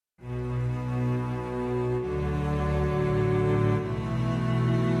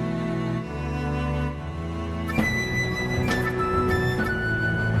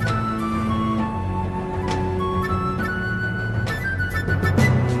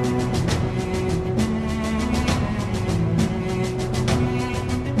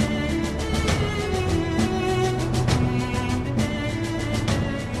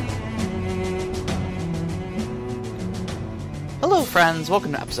friends.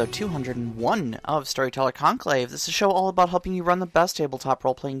 Welcome to episode 201 of Storyteller Conclave. This is a show all about helping you run the best tabletop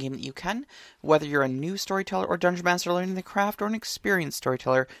role-playing game that you can, whether you're a new storyteller or dungeon master learning the craft, or an experienced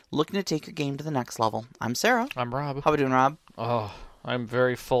storyteller looking to take your game to the next level. I'm Sarah. I'm Rob. How we doing, Rob? Oh, I'm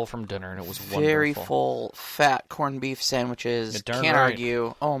very full from dinner, and it was wonderful. Very full, fat corned beef sandwiches. Can't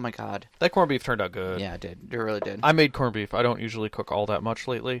argue. Oh my god. That corned beef turned out good. Yeah, it did. It really did. I made corned beef. I don't usually cook all that much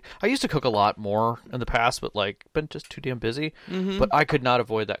lately. I used to cook a lot more in the past, but been just too damn busy. Mm-hmm. But I could not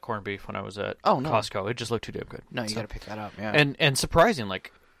avoid that corned beef when I was at Costco. It just looked too damn good. No, you got to pick that up. Yeah. And surprising,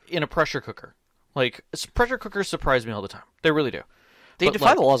 in a pressure cooker. Pressure cookers surprise me all the time. They really do. They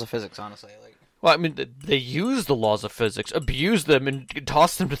defy the laws of physics, honestly. Well, I mean, they use the laws of physics, abuse them, and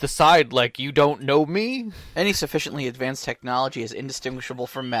toss them to the side like you don't know me. Any sufficiently advanced technology is indistinguishable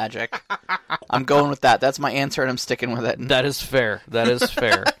from magic. I'm going with that. That's my answer, and I'm sticking with it. That is fair. That is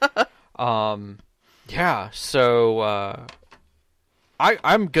fair. Yeah, so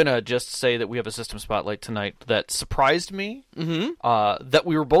I'm going to just say that we have a system spotlight tonight that surprised me, that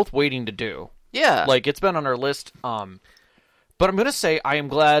we were both waiting to do. Yeah. It's been on our list, but I'm going to say I am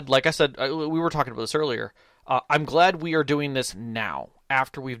glad, like I said, we were talking about this earlier, I'm glad we are doing this now,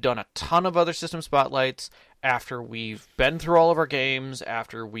 after we've done a ton of other system spotlights, after we've been through all of our games,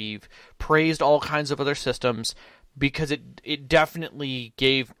 after we've praised all kinds of other systems, because it definitely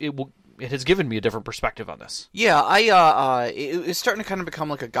it has given me a different perspective on this. Yeah, it's starting to kind of become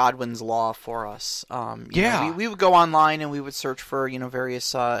like a Godwin's Law for us. We would go online and we would search for,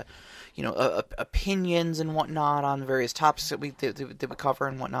 various... opinions and whatnot on various topics that we cover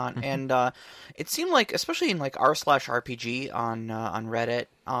and whatnot, and it seemed like, especially in r/RPG on Reddit,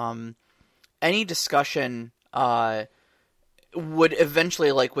 any discussion would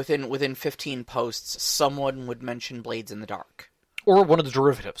eventually, within 15 posts, someone would mention Blades in the Dark, or one of the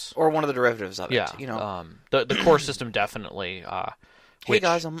derivatives, of it. Yeah, the core system definitely. Hey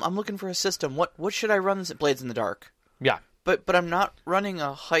guys, I'm looking for a system. What should I run this at Blades in the Dark? Yeah. But I'm not running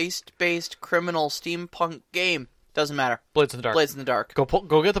a heist-based criminal steampunk game. Doesn't matter. Blades in the Dark. Blades in the Dark.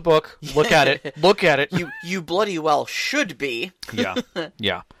 Go get the book. Look at it. Look at it. You bloody well should be. Yeah.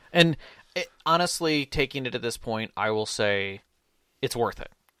 Yeah. And honestly, taking it to this point, I will say it's worth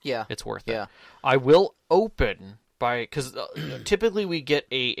it. Yeah. It's worth it. Yeah. I will open because typically we get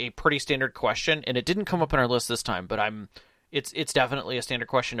a pretty standard question, and it didn't come up on our list this time, but it's definitely a standard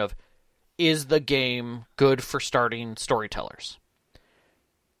question of, is the game good for starting storytellers?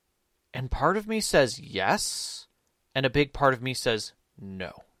 And part of me says yes, and a big part of me says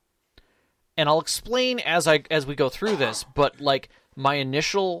no. And I'll explain as we go through this, but my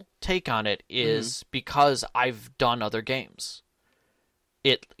initial take on it is because I've done other games.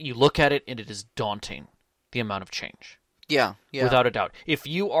 You look at it and it is daunting, the amount of change. Yeah. Without a doubt. If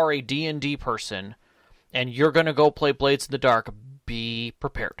you are a D&D person and you're going to go play Blades in the Dark, be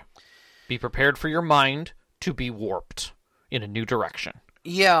prepared. Be prepared for your mind to be warped in a new direction.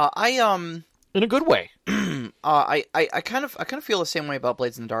 Yeah, in a good way. I kind of feel the same way about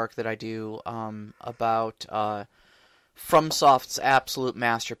Blades in the Dark that I do about FromSoft's absolute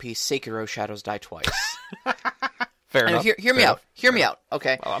masterpiece, Sekiro: Shadows Die Twice. Fair enough. Hear me out. Hear me out.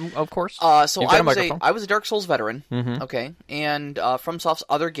 Okay. Of course. So I was a Dark Souls veteran. Mm-hmm. Okay, and FromSoft's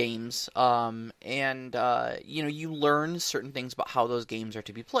other games, you learn certain things about how those games are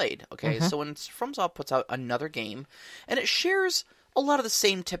to be played. Okay, so when FromSoft puts out another game, and it shares a lot of the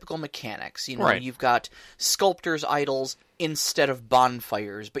same typical mechanics. Right. You've got sculptors' idols instead of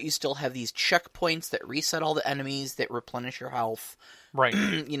bonfires, but you still have these checkpoints that reset all the enemies, that replenish your health. Right.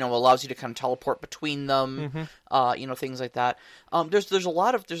 Allows you to kind of teleport between them. Things like that. There's a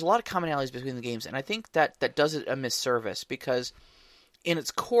lot of commonalities between the games, and I think that does it a misservice, because in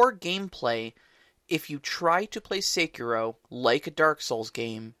its core gameplay, if you try to play Sekiro like a Dark Souls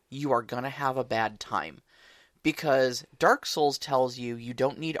game, you are gonna have a bad time, because Dark Souls tells you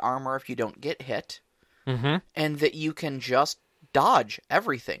don't need armor if you don't get hit, and that you can just dodge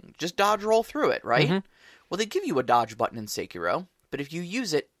everything, just dodge roll through it, right? Well, they give you a dodge button in Sekiro. But if you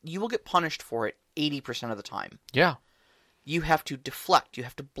use it, you will get punished for it 80% of the time. Yeah. You have to deflect. You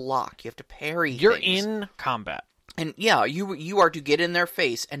have to block. You have to parry You're things. in combat. And yeah, you are to get in their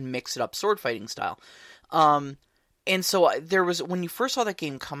face and mix it up sword fighting style. And so when you first saw that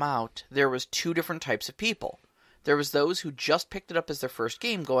game come out, there was two different types of people. There was those who just picked it up as their first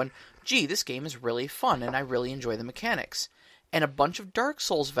game going, gee, this game is really fun and I really enjoy the mechanics. And a bunch of Dark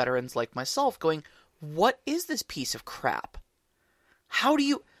Souls veterans like myself going, what is this piece of crap? How do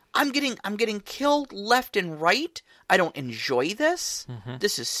you... I'm getting killed left and right. I don't enjoy this.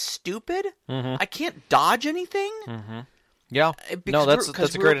 This is stupid. I can't dodge anything. Yeah. No, that's a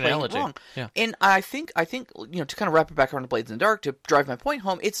great playing analogy. Wrong. Yeah. And I think to kind of wrap it back around to Blades in the Dark to drive my point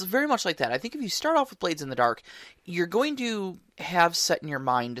home, it's very much like that. I think if you start off with Blades in the Dark, you're going to have set in your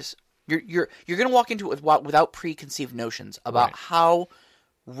mind. You're going to walk into it without preconceived notions about how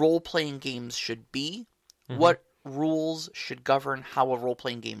role-playing games should be, what rules should govern how a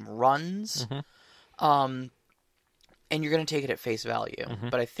role-playing game runs, and you're going to take it at face value.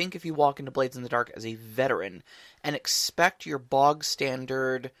 But I think if you walk into Blades in the Dark as a veteran and expect your bog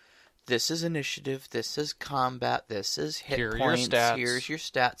standard, this is initiative, this is combat, this is hit points, here's your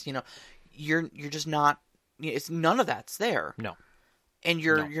stats, you're just not. It's none of that's there. No. And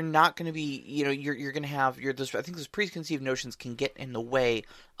you're not going to be, you're going to have I think those preconceived notions can get in the way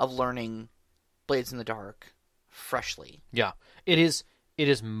of learning Blades in the Dark freshly. Yeah, it is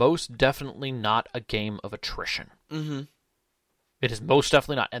most definitely not a game of attrition. Mm-hmm. It is most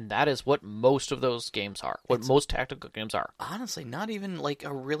definitely not, and that is what most of those games are. What most tactical games are. Honestly, not even like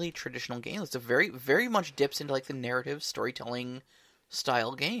a really traditional game. It's a very, very much dips into like the narrative storytelling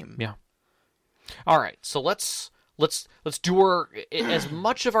style game. Yeah. All right, so let's do as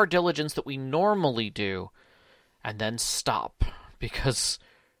much of our diligence that we normally do, and then stop, because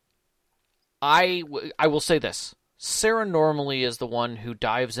I will say this. Sarah normally is the one who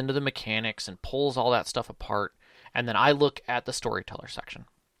dives into the mechanics and pulls all that stuff apart, and then I look at the storyteller section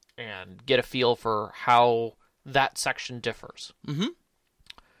and get a feel for how that section differs. Mm-hmm.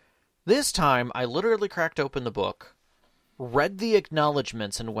 This time, I literally cracked open the book, read the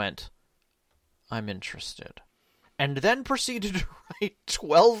acknowledgments, and went, I'm interested. And then proceeded to write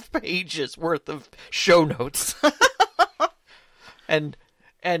 12 pages worth of show notes. and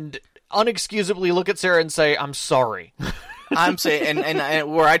unexcusably look at Sarah and say, I'm sorry. I'm saying,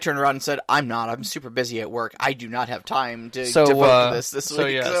 and where I turned around and said, I'm super busy at work. I do not have time to devote to this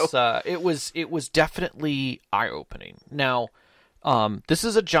week. Yes, it was definitely eye-opening. Now, this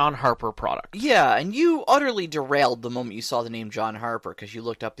is a John Harper product. Yeah, and you utterly derailed the moment you saw the name John Harper because you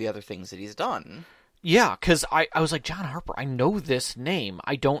looked up the other things that he's done. Yeah, because I was like, John Harper, I know this name.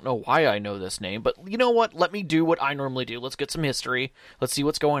 I don't know why I know this name, but you know what? Let me do what I normally do. Let's get some history. Let's see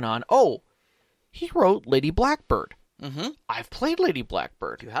what's going on. Oh, he wrote Lady Blackbird. Mm-hmm. I've played Lady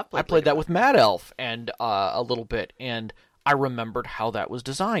Blackbird. You have played I played that with Mad Elf and a little bit, and I remembered how that was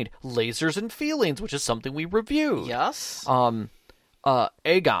designed. Lasers and Feelings, which is something we reviewed. Yes.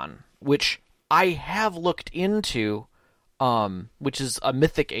 Aegon, which I have looked into, which is a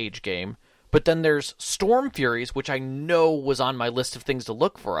Mythic Age game. But then there's Storm Furies, which I know was on my list of things to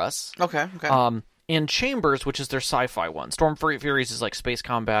look for us. Okay. And Chambers, which is their sci-fi one. Storm Furies is like space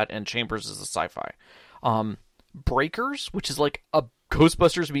combat, and Chambers is a sci-fi. Breakers, which is like a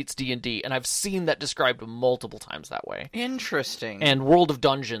Ghostbusters meets D&D, and I've seen that described multiple times that way. Interesting. And World of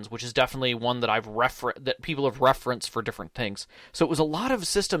Dungeons, which is definitely one that that people have referenced for different things. So it was a lot of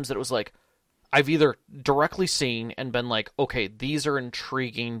systems that it was like, I've either directly seen and been like, okay, these are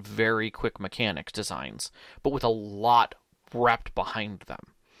intriguing, very quick mechanics designs, but with a lot wrapped behind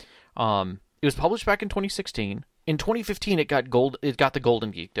them. It was published back in 2016. In 2015, it got the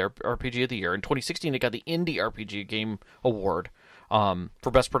Golden Geek, their RPG of the year. In 2016, it got the Indie RPG Game Award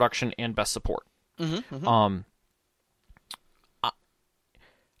for Best Production and Best Support. Mm-hmm.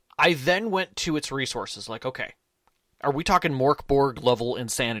 I then went to its resources, like, okay, are we talking Mork Borg level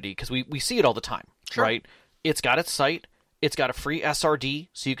insanity? Because we see it all the time, sure. Right? It's got its site. It's got a free SRD,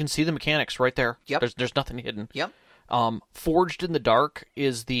 so you can see the mechanics right there. Yep. There's nothing hidden. Yep. Forged in the Dark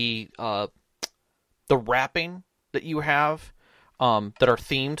is the wrapping that you have that are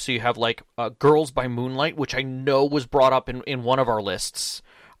themed. So you have like Girls by Moonlight, which I know was brought up in one of our lists.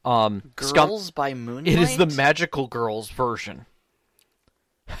 Girls by Moonlight? It is the Magical Girls version.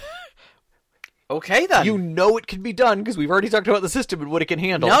 Okay, then. You know it can be done because we've already talked about the system and what it can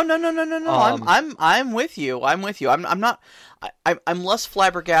handle. No. I'm with you. I'm not. I'm less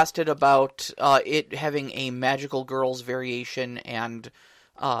flabbergasted about it having a Magical Girls variation and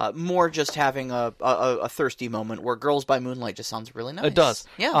more just having a thirsty moment where Girls by Moonlight just sounds really nice. It does.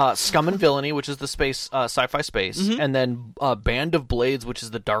 Yeah. Scum and Villainy, which is the space sci-fi space, and then Band of Blades, which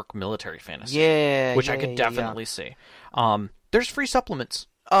is the dark military fantasy. Yeah. Which I could definitely see. There's free supplements.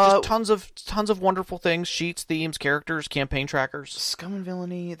 Just tons of wonderful things, sheets, themes, characters, campaign trackers. Scum and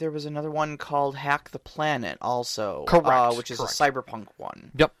Villainy, there was another one called Hack the Planet also. Correct. Which is a cyberpunk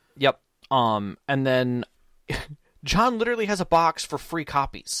one. Yep. And then John literally has a box for free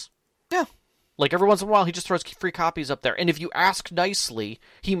copies. Yeah. Like every once in a while he just throws free copies up there. And if you ask nicely,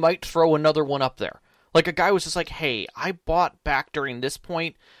 he might throw another one up there. Like a guy was just like, hey, I bought back during this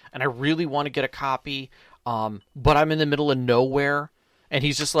point and I really want to get a copy, but I'm in the middle of nowhere. And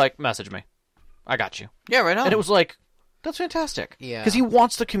he's just like, message me. I got you. Yeah, right on. And it was like, That's fantastic. Yeah. Because he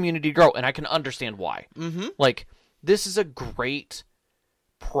wants the community to grow, and I can understand why. Mm-hmm. Like, this is a great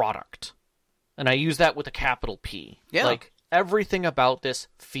product. And I use that with a capital P. Yeah. Like, everything about this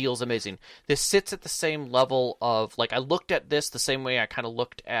feels amazing. This sits at the same level of, like, I looked at this the same way I kind of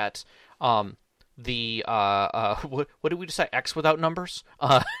looked at what did we decide? X without numbers?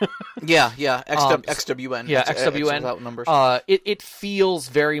 Yeah. XWN. Yeah, X XWN. without numbers. It feels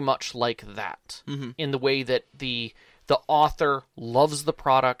very much like that in the way that the author loves the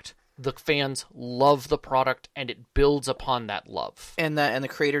product, the fans love the product, and it builds upon that love. And the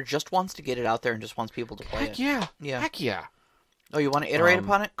creator just wants to get it out there and just wants people to play it. Yeah. Yeah. Heck yeah. Oh, you want to iterate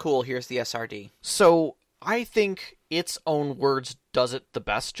upon it? Cool, here's the SRD. So I think its own words does it the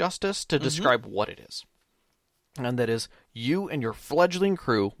best justice to describe what it is. And that is, you and your fledgling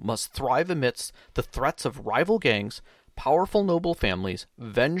crew must thrive amidst the threats of rival gangs, powerful noble families,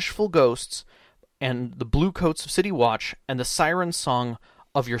 vengeful ghosts, and the blue coats of City Watch, and the siren song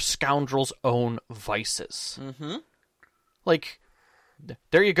of your scoundrel's own vices. Mm-hmm. Like,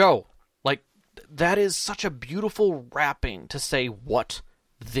 there you go. Like, that is such a beautiful wrapping to say what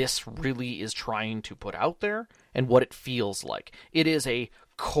this really is trying to put out there and what it feels like. It is a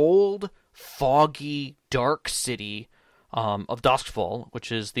cold, foggy, dark city of Duskfall,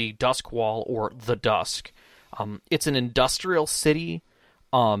 which is the Dusk Wall or the Dusk. It's an industrial city,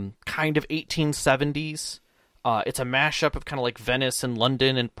 kind of 1870s. It's a mashup of kind of like Venice and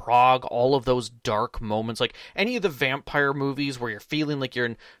London and Prague, all of those dark moments. Like any of the vampire movies where you're feeling like you're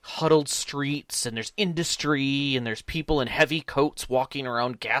in huddled streets and there's industry and there's people in heavy coats walking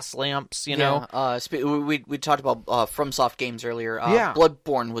around gas lamps, you know? We talked about FromSoft games earlier. Yeah.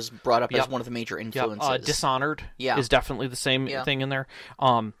 Bloodborne was brought up as one of the major influences. Dishonored is definitely the same thing in there.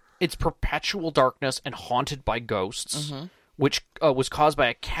 It's perpetual darkness and haunted by ghosts, which was caused by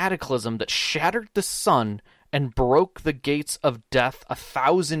a cataclysm that shattered the sun and broke the gates of death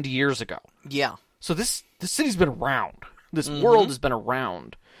 1,000 years ago. Yeah. So this city's been around. This world has been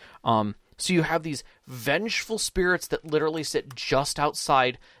around. So you have these vengeful spirits that literally sit just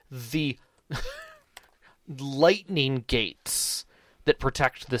outside the lightning gates that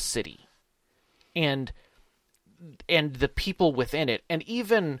protect the city. And the people within it. And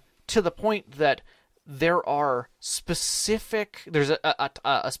even to the point that there's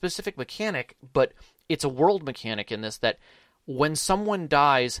a specific mechanic, but it's a world mechanic in this, that when someone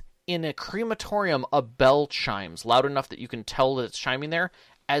dies in a crematorium, a bell chimes loud enough that you can tell that it's chiming there,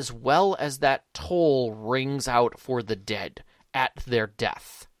 as well as that toll rings out for the dead at their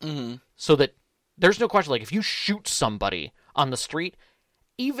death. Mm-hmm. So that there's no question, like if you shoot somebody on the street,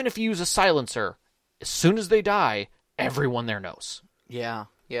 even if you use a silencer, as soon as they die, everyone there knows. Yeah.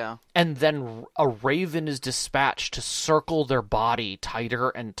 Yeah. And then a raven is dispatched to circle their body tighter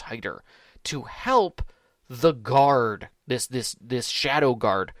and tighter to help the guard, this shadow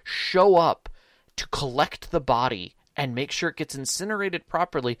guard, show up to collect the body and make sure it gets incinerated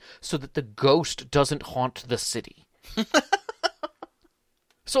properly so that the ghost doesn't haunt the city.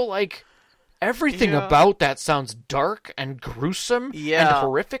 So, like, everything about that sounds dark and gruesome and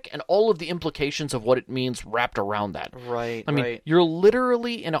horrific, and all of the implications of what it means wrapped around that. Right, I mean, you're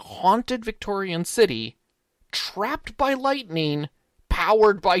literally in a haunted Victorian city, trapped by lightning,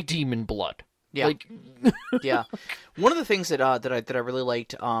 powered by demon blood. Yeah. Yeah. One of the things that I really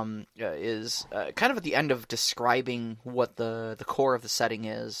liked is kind of at the end of describing what the core of the setting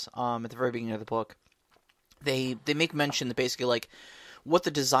is, at the very beginning of the book, they make mention that basically, like, what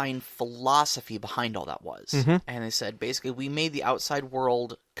the design philosophy behind all that was. Mm-hmm. And they said, basically, we made the outside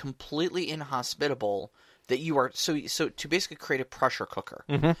world completely inhospitable, that you are, so to basically create a pressure cooker,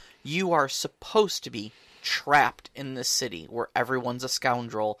 you are supposed to be trapped in this city where everyone's a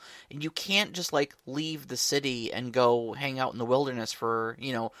scoundrel, and you can't just, like, leave the city and go hang out in the wilderness for,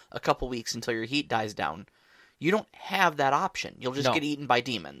 a couple weeks until your heat dies down. You don't have that option. You'll just get eaten by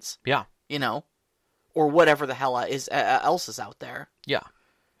demons. Yeah. Or whatever the hell else is out there. Yeah.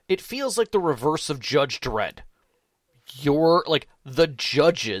 It feels like the reverse of Judge Dredd. The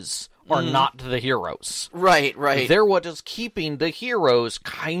judges are not the heroes. Right. They're what is keeping the heroes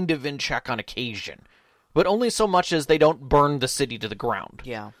kind of in check on occasion. But only so much as they don't burn the city to the ground.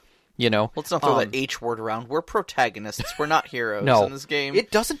 Yeah. Let's not throw that H word around. We're protagonists. We're not heroes in this game.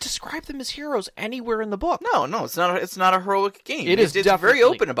 It doesn't describe them as heroes anywhere in the book. No, it's not. It's not a heroic game. It's very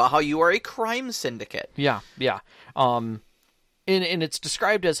open about how you are a crime syndicate. Yeah. And it's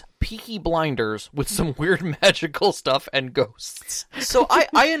described as Peaky Blinders with some weird magical stuff and ghosts. So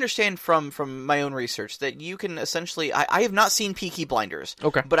I understand from my own research that you can essentially... I have not seen Peaky Blinders.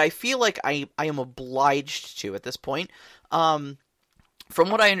 Okay. But I feel like I am obliged to at this point. from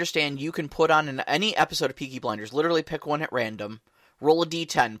what I understand, you can put on any episode of Peaky Blinders, literally pick one at random, roll a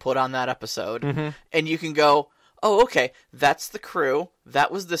d10, put on that episode, and you can go, oh, okay, that's the crew,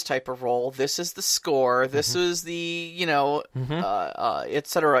 that was this type of role, this is the score, this is the,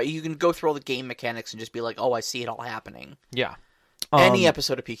 etc. You can go through all the game mechanics and just be like, oh, I see it all happening. Yeah. Any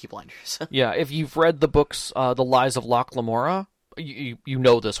episode of Peaky Blinders. Yeah, if you've read the books, The Lies of Locke Lamora, you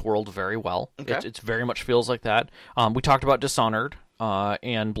know this world very well. Okay. It very much feels like that. We talked about Dishonored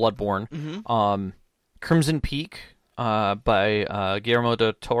and Bloodborne. Crimson Peak by Guillermo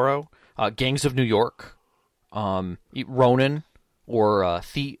del Toro. Gangs of New York. Ronin or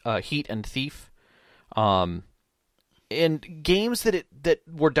Heat and Thief. And games that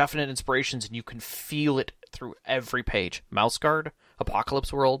were definite inspirations, and you can feel it through every page. Mouse Guard,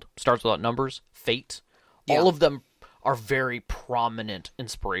 Apocalypse World, Stars Without Numbers, Fate. Yeah. All of them are very prominent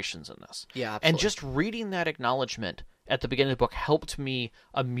inspirations in this. Yeah, absolutely. And just reading that acknowledgement at the beginning of the book helped me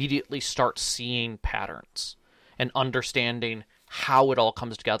immediately start seeing patterns and understanding how it all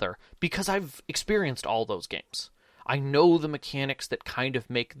comes together, because I've experienced all those games. I know the mechanics that kind of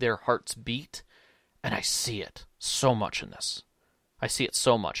make their hearts beat, and I see it so much in this. I see it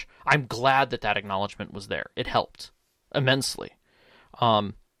so much. I'm glad that acknowledgement was there. It helped immensely.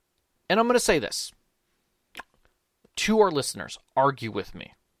 And I'm going to say this to our listeners, argue with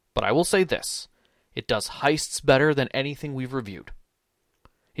me, but I will say this. It does heists better than anything we've reviewed.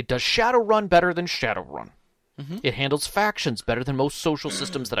 It does Shadowrun better than Shadowrun. It handles factions better than most social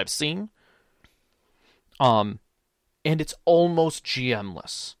systems that I've seen. And it's almost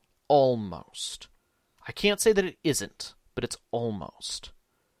GM-less. Almost. I can't say that it isn't, but it's almost.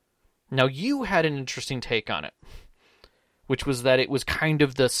 Now, you had an interesting take on it, which was that it was kind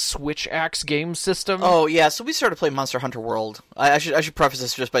of the Switch Axe game system. Oh, yeah, so we started playing Monster Hunter World. I should preface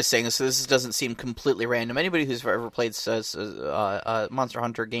this just by saying this, so this doesn't seem completely random. Anybody who's ever played Monster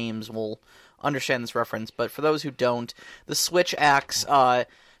Hunter games will understand this reference, but for those who don't, the Switch Axe,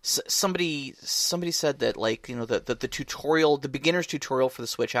 somebody said that, like, you know, the tutorial, the beginner's tutorial for the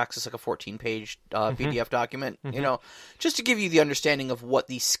Switch Axe is like a 14-page PDF document, you know, just to give you the understanding of what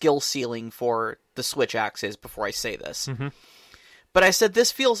the skill ceiling for the Switch Axe is before I say this. But I said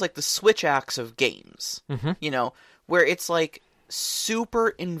this feels like the Switch Axe of games, you know, where it's like super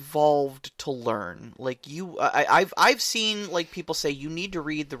involved to learn. Like I've seen like people say you need to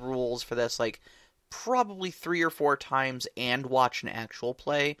read the rules for this like probably 3 or 4 times and watch an actual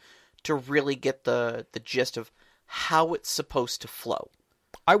play to really get the gist of how it's supposed to flow.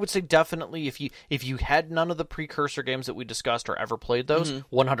 I would say definitely if you had none of the precursor games that we discussed or ever played those,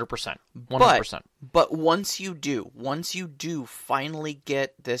 100%. 100%. But once you do finally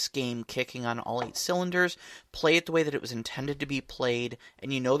get this game kicking on all 8 cylinders, play it the way that it was intended to be played,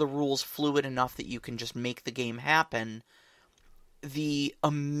 and you know the rules fluid enough that you can just make the game happen, the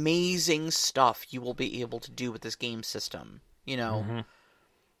amazing stuff you will be able to do with this game system, you know,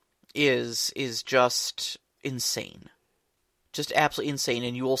 is just insane. Just absolutely insane,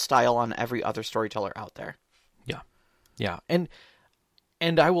 and you will style on every other storyteller out there. Yeah.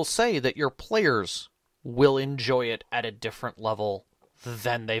 And I will say that your players will enjoy it at a different level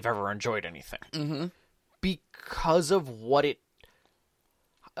than they've ever enjoyed anything. Because of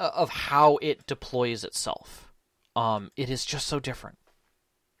of how it deploys itself. It is just so different.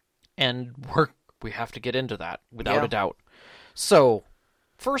 And we have to get into that, without a doubt. So,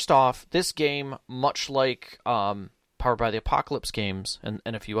 first off, this game, much like Powered by the Apocalypse games and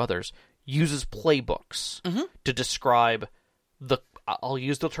a few others, uses playbooks to describe I'll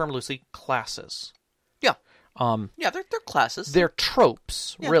use the term loosely, classes. Yeah. They're classes. They're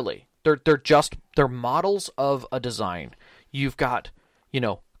tropes, really. They're models of a design. You've got,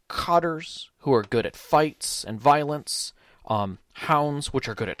 cutters who are good at fights and violence, hounds, which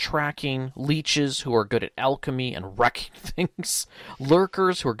are good at tracking, leeches, who are good at alchemy and wrecking things,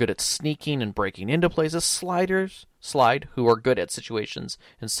 lurkers, who are good at sneaking and breaking into places, slide, who are good at situations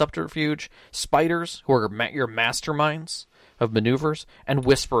and subterfuge, spiders, who are your masterminds of maneuvers, and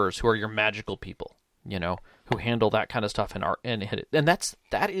whisperers, who are your magical people, who handle that kind of stuff and hit it. And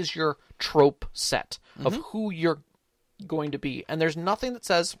that is your trope set of who you're going to be. And there's nothing that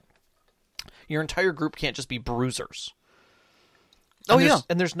says your entire group can't just be bruisers.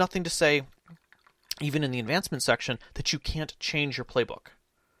 And there's nothing to say, even in the advancement section, that you can't change your playbook.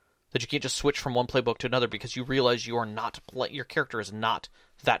 That you can't just switch from one playbook to another because you realize you are not your character is not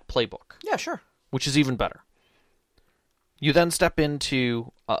that playbook. Yeah, sure. Which is even better. You then step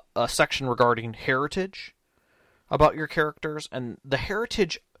into a section regarding heritage about your characters, and the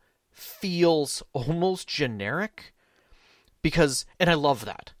heritage feels almost generic because, and I love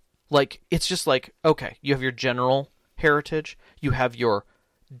that. Like, it's just like, okay, you have your general heritage. You have your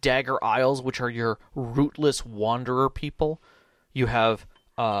Dagger Isles, which are your rootless wanderer people. You have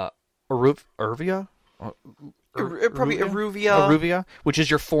Iruvia? Probably Iruvia. Iruvia, which is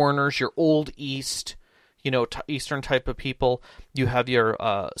your foreigners, your Old East, Eastern type of people. You have your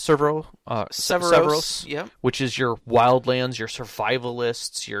Severos, yeah. which is your wildlands, your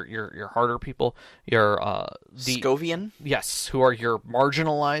survivalists, your harder people, your Scovian. Yes, who are your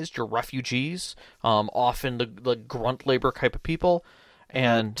marginalized, your refugees, often the grunt labor type of people,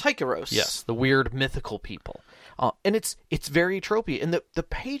 and Tycheros. Yes, the weird mythical people. And it's very tropey. And the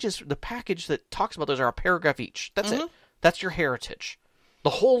package that talks about those are a paragraph each. That's it. That's your heritage.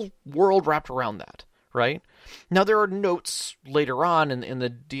 The whole world wrapped around that, right? Now, there are notes later on in the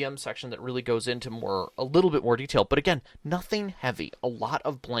DM section that really goes into a little bit more detail. But again, nothing heavy. A lot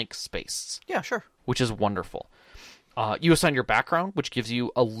of blank space. Yeah, sure. Which is wonderful. You assign your background, which gives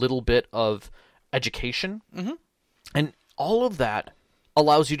you a little bit of education. Mm-hmm. And all of that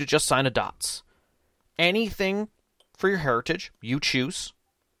allows you to just sign a dots. Anything for your heritage, you choose.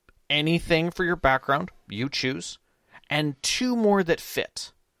 Anything for your background, you choose. And 2 more that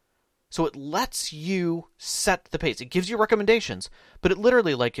fit. So it lets you set the pace. It gives you recommendations. But it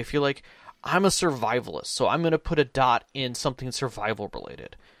literally, if you're like, I'm a survivalist, so I'm going to put a dot in something survival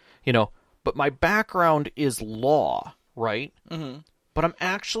related. But my background is law, right? Mm-hmm. But I'm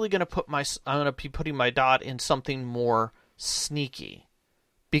actually going to be putting my dot in something more sneaky.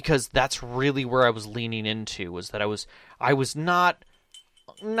 Because that's really where I was leaning into, was that I was not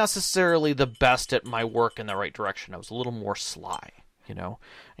necessarily the best at my work in the right direction. I was a little more sly, and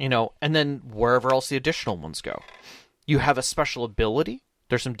then wherever else the additional ones go. You have a special ability.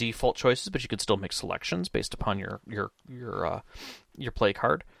 There's some default choices, but you can still make selections based upon your play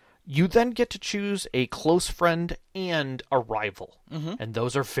card. You then get to choose a close friend and a rival, and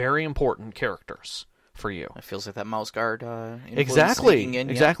those are very important characters for you. It feels like that mouse guard. Exactly. In,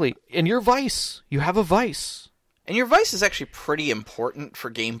 exactly. Yeah. And your vice. You have a vice. And your vice is actually pretty important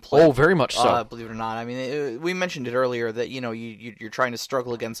for gameplay. Oh, very much so. Believe it or not. I mean, we mentioned it earlier that you're trying to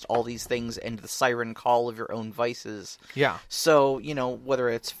struggle against all these things and the siren call of your own vices. Yeah. So whether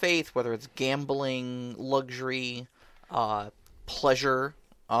it's faith, whether it's gambling, luxury, pleasure.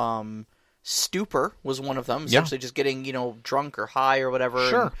 Stupor was one of them. Essentially, just getting drunk or high or whatever,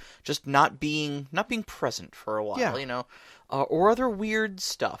 sure. and just not being present for a while. Yeah. Or other weird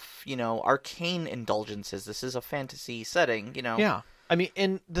stuff. Arcane indulgences. This is a fantasy setting. Yeah. I mean,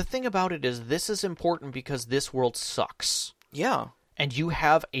 and the thing about it is, this is important because this world sucks. Yeah. And you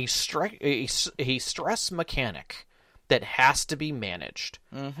have a stress mechanic that has to be managed.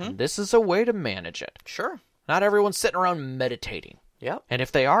 Mm-hmm. And this is a way to manage it. Sure. Not everyone's sitting around meditating. Yep. And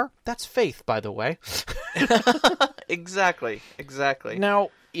if they are, that's faith, by the way. Exactly.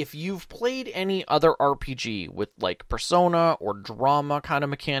 Now, if you've played any other RPG with Persona or drama kind of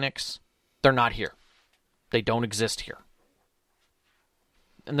mechanics, they're not here. They don't exist here.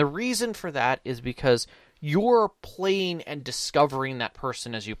 And the reason for that is because you're playing and discovering that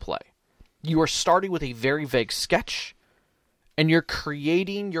person as you play. You are starting with a very vague sketch, and you're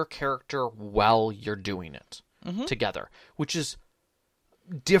creating your character while you're doing it together, which is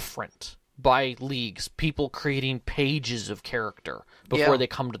different by leagues, people creating pages of character before they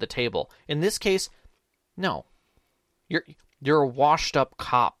come to the table. In this case, no. You're a washed up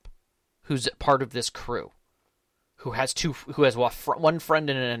cop who's part of this crew, who has one friend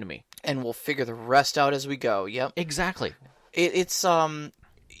and an enemy. And we'll figure the rest out as we go. Yep. Exactly. It's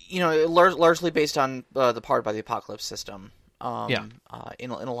largely based on the Powered by the Apocalypse system.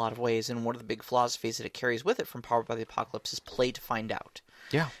 In a lot of ways, and one of the big philosophies that it carries with it from Powered by the Apocalypse is play to find out.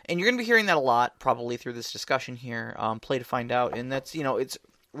 Yeah. And you're going to be hearing that a lot, probably through this discussion here, play to find out, and that's, it's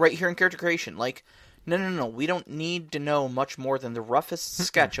right here in character creation. No, we don't need to know much more than the roughest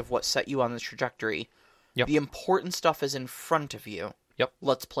sketch of what set you on this trajectory. Yep. The important stuff is in front of you. Yep.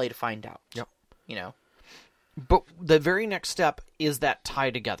 Let's play to find out. Yep. But the very next step is that tie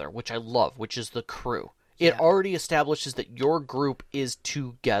together, which I love, which is the crew. It already establishes that your group is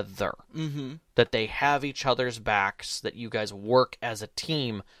together, that they have each other's backs, that you guys work as a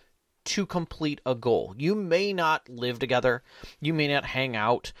team to complete a goal. You may not live together, you may not hang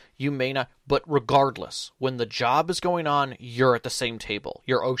out, you may not, but regardless, when the job is going on, you're at the same table.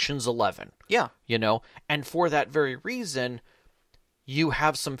 You're Ocean's 11. Yeah. And for that very reason, you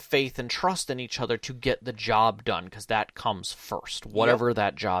have some faith and trust in each other to get the job done, because that comes first, whatever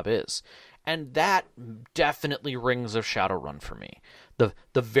that job is. And that definitely rings of Shadowrun for me.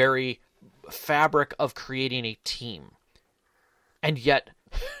 The very fabric of creating a team. And yet,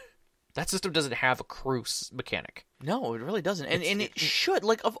 that system doesn't have a crew mechanic. No, it really doesn't. And it should.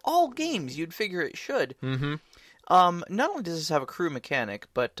 Of all games, you'd figure it should. Mm-hmm. Not only does this have a crew mechanic,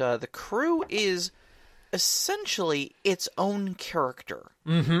 but the crew is essentially its own character.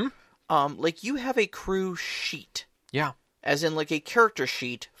 Mm-hmm. Like, you have a crew sheet. Yeah. As in, like, a character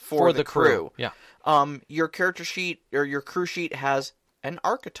sheet for the crew. Yeah. Your character sheet, or your crew sheet, has an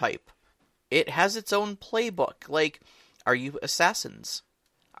archetype. It has its own playbook. Like, are you assassins?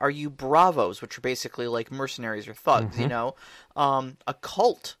 Are you bravos, which are basically like mercenaries or thugs, you know? A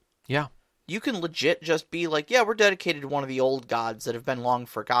cult. Yeah. You can legit just be like, yeah, we're dedicated to one of the old gods that have been long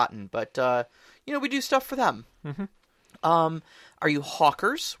forgotten, but, you know, we do stuff for them. Are you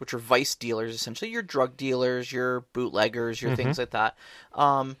hawkers, which are vice dealers, essentially? Your drug dealers, your bootleggers, your things like that.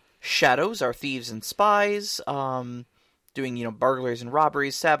 Shadows are thieves and spies, doing, you know, burglaries and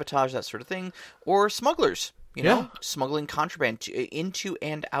robberies, sabotage, that sort of thing. Or smugglers, you know, smuggling contraband into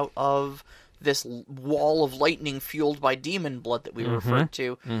and out of this wall of lightning fueled by demon blood that we referred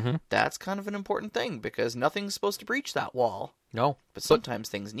to. That's kind of an important thing, because nothing's supposed to breach that wall. No. But sometimes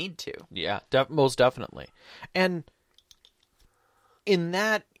things need to. Yeah, most definitely. And in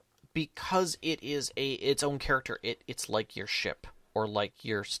that, because it is its own character, it's like your ship or like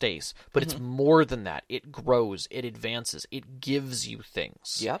your Stace, but it's more than that. It grows, it advances, it gives you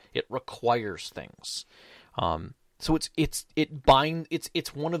things. Yep. It requires things. So it's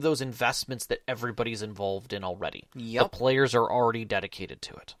one of those investments that everybody's involved in already. Yep. The players are already dedicated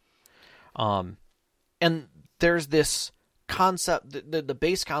to it. And there's this concept, the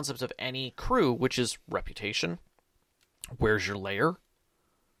base concept of any crew, which is reputation. Where's your lair?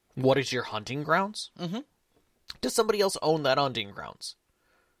 What is your hunting grounds? Does somebody else own that hunting grounds?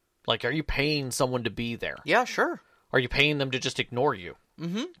 Like, are you paying someone to be there? Yeah, sure. Are you paying them to just ignore you?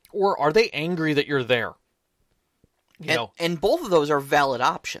 Or are they angry that you're there? And both of those are valid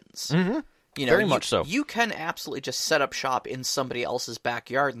options. You know, Very much so. You can absolutely just set up shop in somebody else's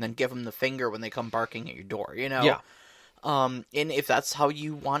backyard and then give them the finger when they come barking at your door, you know? Yeah. And if that's how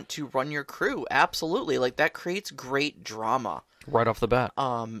you want to run your crew, absolutely. Like, that creates great drama. Right off the bat.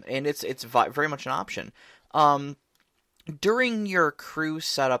 And it's very much an option. During your crew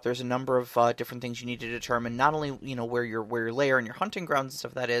setup, there's a number of different things you need to determine. Not only, you know, where your lair and your hunting grounds and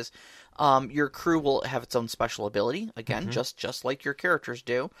stuff that is. Your crew will have its own special ability, again, just like your characters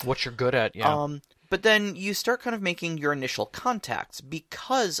do. What you're good at, yeah. But then you start kind of making your initial contacts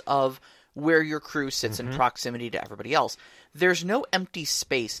because of where your crew sits in proximity to everybody else. There's no empty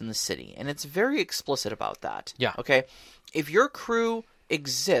space in the city, and it's very explicit about that. Yeah. Okay? If your crew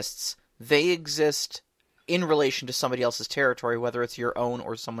exists, they exist in relation to somebody else's territory, whether it's your own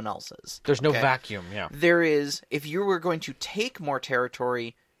or someone else's. There's no okay? vacuum, yeah. There is, if you were going to take more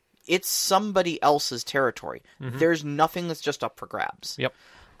territory, it's somebody else's territory. There's nothing that's just up for grabs. Yep.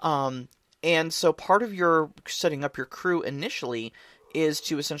 And so part of your setting up your crew initially is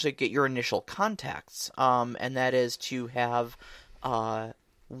to essentially get your initial contacts, and that is to have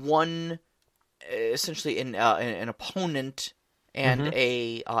one, essentially an opponent and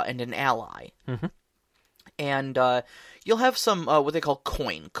an ally. And you'll have some what they call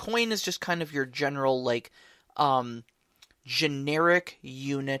coin. Coin is just kind of your general, like, generic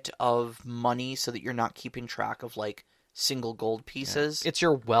unit of money, so that you're not keeping track of, like, single gold pieces. Yeah. It's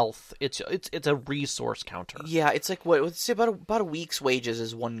your wealth. It's a resource counter. Yeah, it's like, what, let's say about a week's wages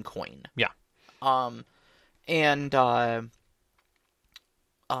is one coin. Yeah. And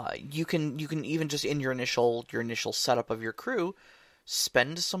you can even just in your initial setup of your crew,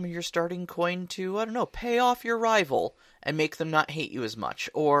 spend some of your starting coin to, I don't know, pay off your rival and make them not hate you as much,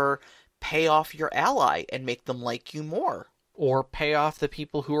 or pay off your ally and make them like you more, or pay off the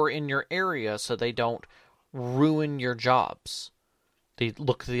people who are in your area so they don't ruin your jobs. They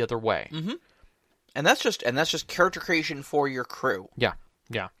look the other way. And that's just character creation for your crew. Yeah,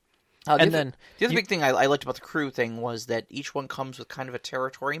 yeah. And then the other big thing I liked about the crew thing was that each one comes with kind of a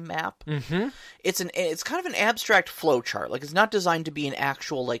territory map. It's kind of an abstract flow chart. Like, it's not designed to be an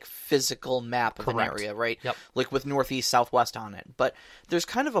actual, like, physical map of an area, right? Yep. Like with northeast, southwest on it. But there's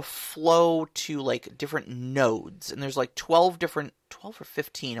kind of a flow to, like, different nodes, and there's like 12 or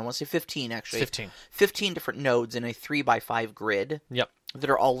 15. I want to say 15 actually. 15 different nodes in a 3x5 grid. Yep.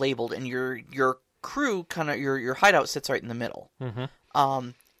 That are all labeled, and your crew kind of your hideout sits right in the middle.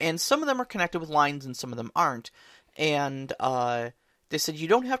 And some of them are connected with lines and some of them aren't. And they said you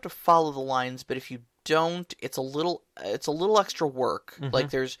don't have to follow the lines, but if you don't, it's a little extra work. Like,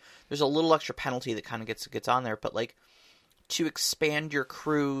 there's a little extra penalty that kind of gets on there. But, like, to expand your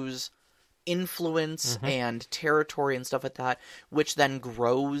crew's influence and territory and stuff like that, which then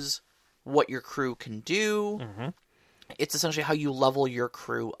grows what your crew can do. it's essentially how you level your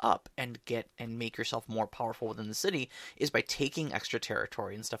crew up and make yourself more powerful within the city is by taking extra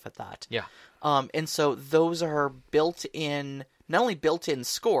territory and stuff like that. Yeah. And so those are built-in, not only built-in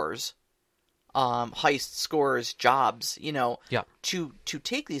scores, heist scores, jobs, Yeah. to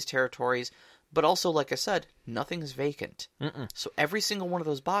take these territories, but also, like I said, nothing is vacant. Mm-mm. So every single one of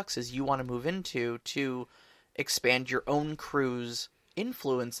those boxes you want to move into to expand your own crew's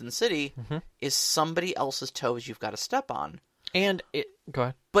influence in the city is somebody else's toes you've got to step on. And go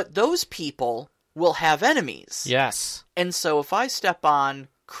ahead. But those people will have enemies. Yes. And so if I step on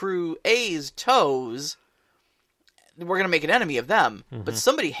crew A's toes, we're going to make an enemy of them. But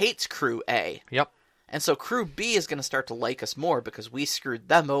somebody hates crew A. Yep. And so crew B is going to start to like us more because we screwed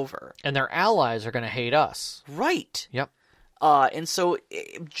them over. And their allies are going to hate us. Right. Yep. And so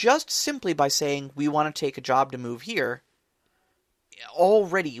just simply by saying we want to take a job to move here,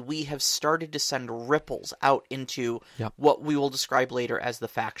 already we have started to send ripples out into what we will describe later as the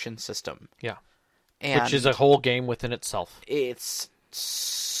faction system. Yeah. And which is a whole game within itself. It's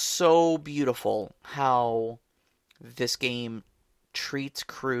so beautiful how this game treats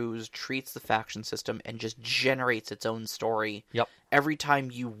crews, treats the faction system, and just generates its own story. Yep. Every time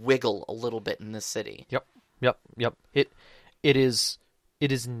you wiggle a little bit in this city. Yep. It is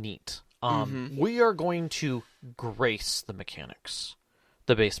neat. We are going to grace the mechanics,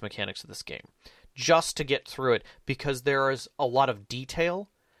 the base mechanics of this game, just to get through it, because there is a lot of detail,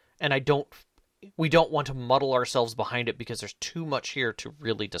 and we don't want to muddle ourselves behind it because there's too much here to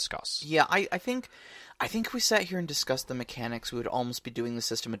really discuss. Yeah, I think if we sat here and discussed the mechanics, we would almost be doing the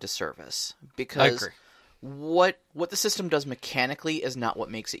system a disservice. Because I agree. What the system does mechanically is not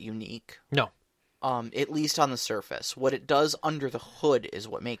what makes it unique. No. At least on the surface. What it does under the hood is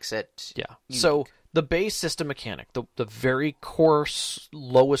what makes it unique. So the base system mechanic, the very coarse,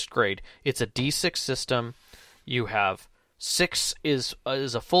 lowest grade, it's a D6 system. You have 6 is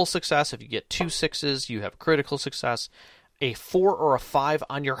a full success. If you get 2 6s, you have critical success. A 4 or a 5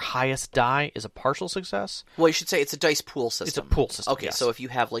 on your highest die is a partial success. Well, you should say it's a dice pool system. It's a pool system, Okay, yes. so if you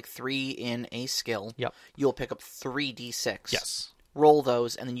have like 3 in a skill, you'll pick up 3 d6. Yes. Roll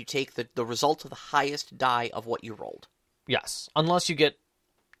those, and then you take the result of the highest die of what you rolled. Yes, unless you get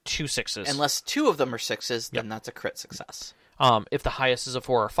 2 6s. Unless 2 of them are 6s, then that's a crit success. If the highest is a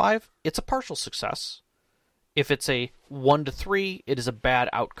 4 or 5, it's a partial success. If it's a 1 to 3, it is a bad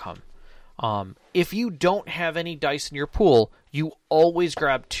outcome. If you don't have any dice in your pool, you always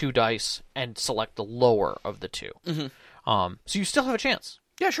grab 2 dice and select the lower of the 2. So you still have a chance.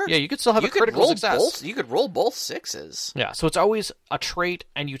 Yeah, sure. Yeah, you could still have a critical success. You could roll both 6s. Yeah, so it's always a trait,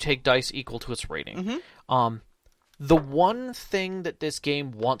 and you take dice equal to its rating. The one thing that this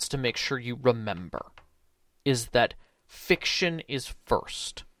game wants to make sure you remember is that fiction is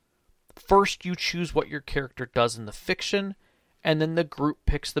first. First, you choose what your character does in the fiction, and then the group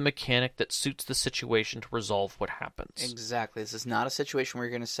picks the mechanic that suits the situation to resolve what happens. Exactly. This is not a situation where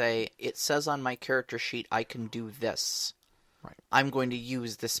you're going to say, it says on my character sheet I can do this. Right. I'm going to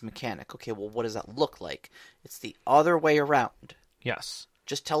use this mechanic. Okay, well, what does that look like? It's the other way around. Yes.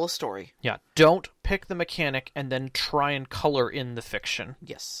 Just tell a story. Yeah, don't pick the mechanic and then try and color in the fiction.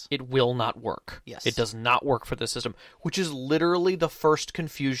 Yes. It will not work. Yes. It does not work for this system, which is literally the first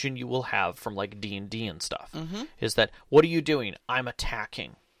confusion you will have from like D&D and stuff. Is that, what are you doing? I'm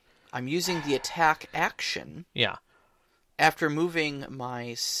attacking. I'm using the attack action. Yeah. After moving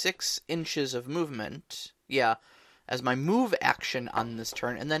my 6 inches of movement, as my move action on this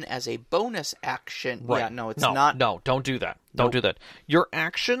turn, and then as a bonus action. Right. Yeah, no, it's not. No, don't do that. Nope. Don't do that. Your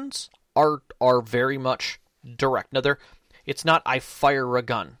actions are very much direct. Now, it's not I fire a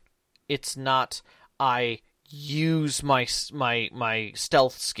gun. It's not I use my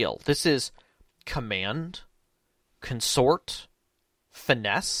stealth skill. This is command, consort,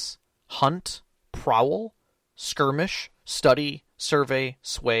 finesse, hunt, prowl, skirmish, study, survey,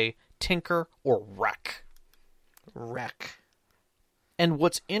 sway, tinker, or wreck. And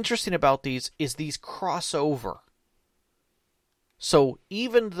what's interesting about these is these cross over. So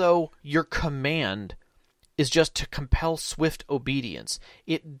even though your command is just to compel swift obedience,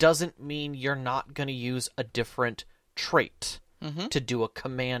 it doesn't mean you're not going to use a different trait to do a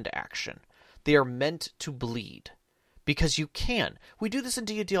command action. They are meant to bleed. Because you can. We do this in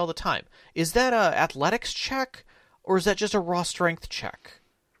D&D all the time. Is that a athletics check, or is that just a raw strength check?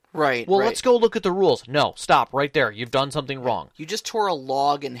 Right. Well, let's go look at the rules. No, stop right there. You've done something wrong. You just tore a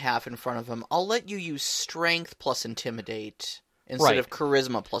log in half in front of him. I'll let you use strength plus intimidate instead of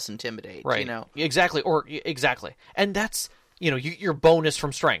charisma plus intimidate. Right. You know? Exactly. And that's, your bonus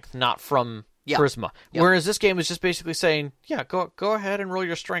from strength, not from charisma. Yeah. Whereas this game is just basically saying, go ahead and roll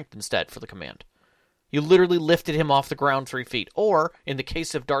your strength instead for the command. You literally lifted him off the ground 3 feet. Or, in the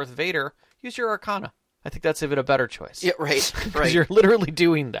case of Darth Vader, use your Arcana. I think that's even a better choice. Yeah, right. Because you're literally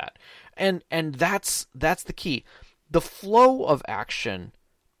doing that. And that's the key. The flow of action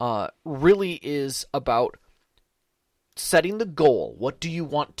really is about setting the goal. What do you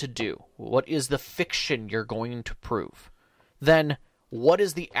want to do? What is the fiction you're going to prove? Then, what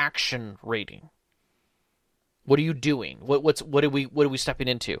is the action rating? What are you doing? What are we stepping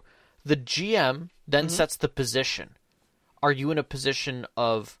into? The GM then sets the position. Are you in a position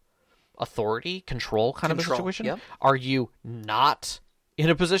of authority, control kind of a situation? Yep. Are you not in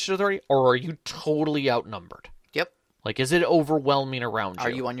a position of authority, or are you totally outnumbered? Yep. Like, is it overwhelming around you?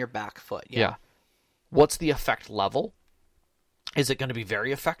 Are you on your back foot? Yeah. What's the effect level? Is it going to be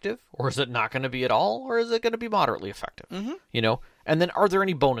very effective, or is it not going to be at all, or is it going to be moderately effective? Mm-hmm. You know? And then, are there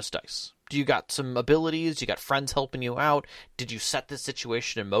any bonus dice? Do you got some abilities? You got friends helping you out? Did you set this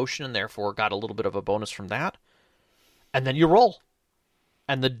situation in motion and therefore got a little bit of a bonus from that? And then you roll.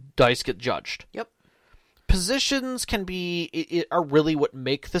 And the dice get judged. Yep. Positions are really what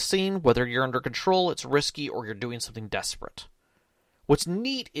make the scene. Whether you're under control, it's risky, or you're doing something desperate. What's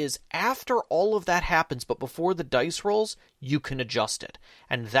neat is after all of that happens, but before the dice rolls, you can adjust it.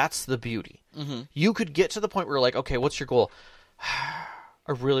 And that's the beauty. Mm-hmm. You could get to the point where you're like, okay, what's your goal?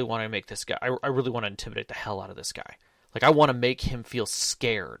 I really want to make this guy, I really want to intimidate the hell out of this guy. Like, I want to make him feel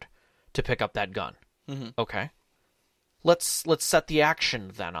scared to pick up that gun. Mm-hmm. Okay. Let's set the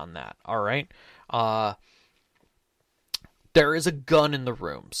action then on that, all right? There is a gun in the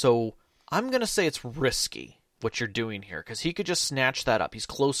room, so I'm going to say it's risky what you're doing here, because he could just snatch that up. He's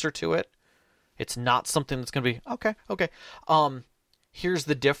closer to it. It's not something that's going to be, okay. Here's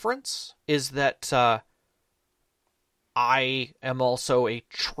the difference, is that I am also a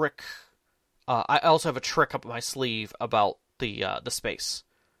trick. I also have a trick up my sleeve about the space.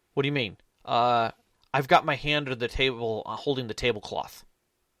 What do you mean? I've got my hand under the table holding the tablecloth.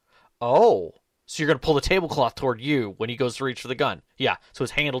 Oh, so you're going to pull the tablecloth toward you when he goes to reach for the gun. Yeah, so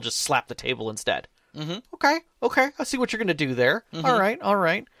his hand will just slap the table instead. Mm-hmm. Okay. I see what you're going to do there. Mm-hmm. All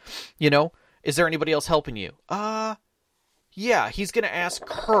right. You know, is there anybody else helping you? Yeah, he's going to ask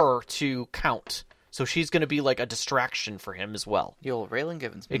her to count. So she's going to be like a distraction for him as well. The old Raylan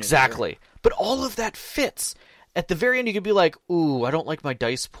Givens maneuver. Exactly. But all of that fits. At the very end, you could be like, ooh, I don't like my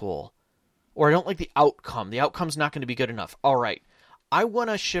dice pool. Or I don't like the outcome. The outcome's not going to be good enough. All right. I want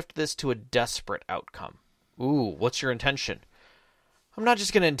to shift this to a desperate outcome. Ooh, what's your intention? I'm not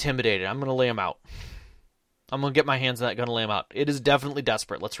just going to intimidate it. I'm going to lay him out. I'm going to get my hands on that gun and lay him out. It is definitely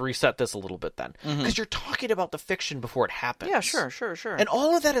desperate. Let's reset this a little bit then. Because you're talking about the fiction before it happens. Yeah, sure. And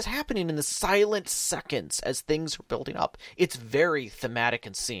all of that is happening in the silent seconds as things are building up. It's very thematic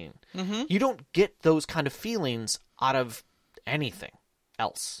and scene. Mm-hmm. You don't get those kind of feelings out of anything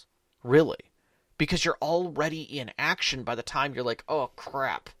else, really. Because you're already in action by the time you're like, oh,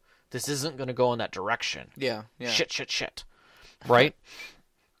 crap. This isn't going to go in that direction. Yeah. Shit. Right?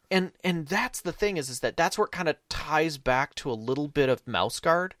 And that's the thing is that that's where it kind of ties back to a little bit of Mouse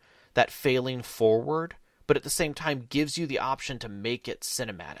Guard, that failing forward, but at the same time gives you the option to make it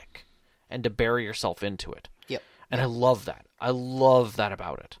cinematic and to bury yourself into it. Yep. And I love that. I love that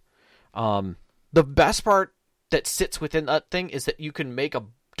about it. The best part that sits within that thing is that you can make a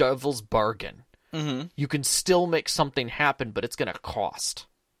devil's bargain. Mm-hmm. You can still make something happen, but it's going to cost.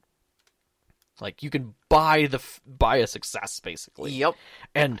 Like, you can buy a success, basically. Yep.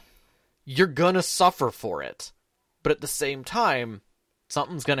 And you're going to suffer for it. But at the same time,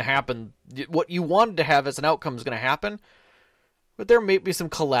 something's going to happen. What you wanted to have as an outcome is going to happen. But there may be some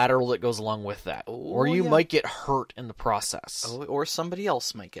collateral that goes along with that. Or you might get hurt in the process. Oh, or somebody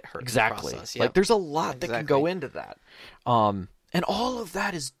else might get hurt Exactly. in the process. Yep. Like, there's a lot that can go into that. And all of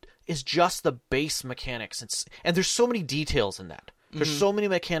that is just the base mechanics. And there's so many details in that. There's so many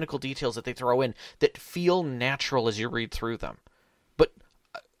mechanical details that they throw in that feel natural as you read through them. But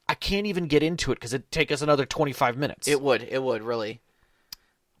I can't even get into it because it'd take us another 25 minutes. It would, really.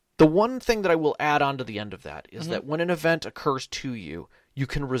 The one thing that I will add on to the end of that is that when an event occurs to you, you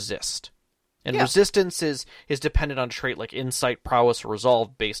can resist. And resistance is dependent on a trait like insight, prowess, or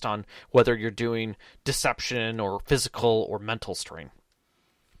resolve based on whether you're doing deception or physical or mental strain.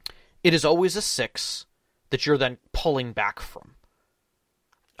 It is always a 6 that you're then pulling back from.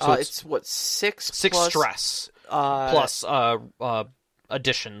 So it's what, 6 plus, stress plus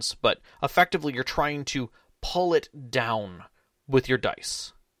additions, but effectively you're trying to pull it down with your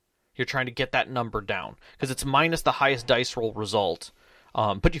dice. You're trying to get that number down because it's minus the highest dice roll result.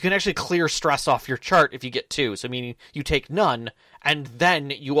 But you can actually clear stress off your chart if you get 2. So meaning you take none, and then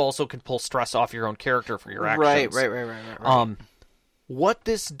you also can pull stress off your own character for your actions. Right. what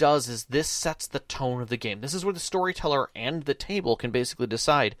this does is this sets the tone of the game. This is where the storyteller and the table can basically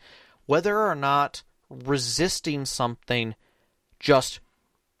decide whether or not resisting something just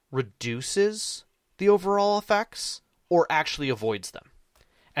reduces the overall effects or actually avoids them.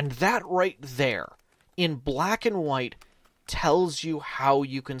 And that right there, in black and white, tells you how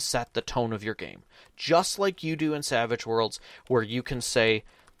you can set the tone of your game. Just like you do in Savage Worlds, where you can say,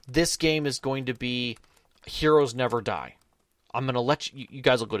 this game is going to be heroes never die. I'm going to let you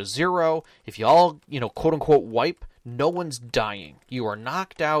guys will go to 0. If you all, quote unquote wipe, no one's dying. You are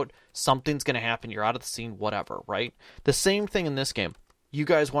knocked out. Something's going to happen. You're out of the scene, whatever, right? The same thing in this game. You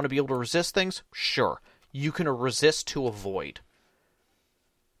guys want to be able to resist things? Sure. You can resist to avoid.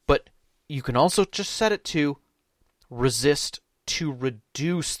 But you can also just set it to resist to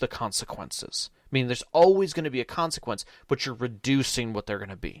reduce the consequences. I mean, there's always going to be a consequence, but you're reducing what they're going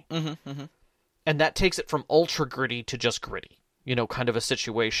to be. Mm-hmm, mm-hmm. And that takes it from ultra gritty to just gritty, kind of a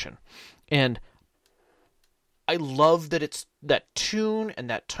situation. And I love that that tune and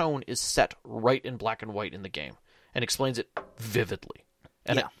that tone is set right in black and white in the game and explains it vividly.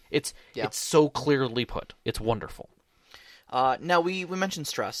 And it's so clearly put. It's wonderful. Now we mentioned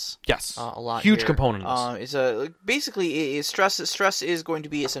stress. Yes, a lot. Huge here. component of this. Basically stress. Stress is going to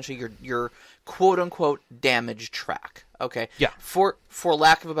be essentially your quote unquote damage track. Okay. Yeah. For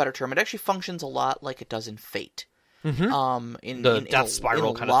lack of a better term, it actually functions a lot like it does in Fate. Mm-hmm. In the death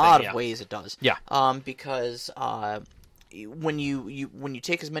spiral kind of thing. In a lot of ways, it does. Yeah. Because when you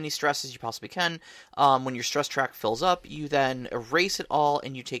take as many stress as you possibly can, when your stress track fills up, you then erase it all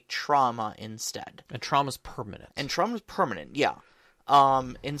and you take trauma instead. And trauma's permanent. Yeah.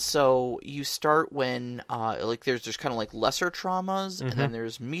 And so you start when there's kind of like lesser traumas, and then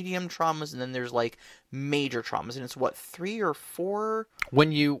there's medium traumas, and then there's like major traumas, and it's what, 3 or 4?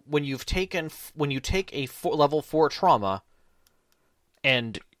 When you take a level 4 trauma,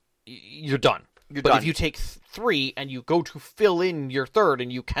 and you're done. But if you take 3 and you go to fill in your 3rd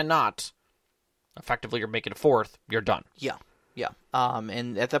and you cannot, effectively you're making a 4th, you're done. Yeah. Yeah.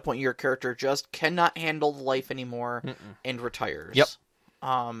 And at that point your character just cannot handle the life anymore and retires. Yep.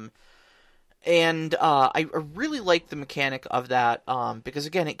 And I really like the mechanic of that because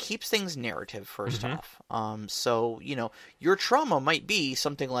again it keeps things narrative first off. So, your trauma might be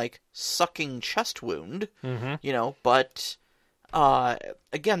something like sucking chest wound, but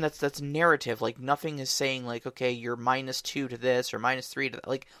again, that's narrative. Like nothing is saying like, okay, you're -2 to this or -3 to that.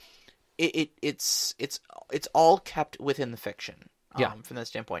 Like it's all kept within the fiction. From that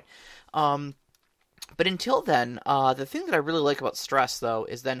standpoint. But until then, the thing that I really like about stress though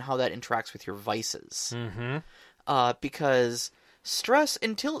is then how that interacts with your vices. Because stress,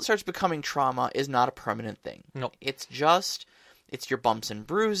 until it starts becoming trauma, is not a permanent thing. Nope. It's your bumps and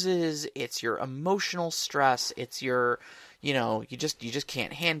bruises. It's your emotional stress. It's your you just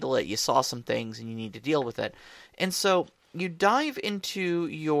can't handle it. You saw some things and you need to deal with it. And so you dive into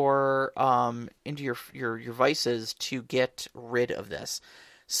your vices to get rid of this.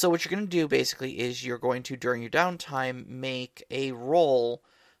 So what you're going to do basically is you're going to, during your downtime, make a roll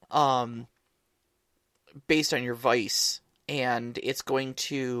based on your vice, and it's going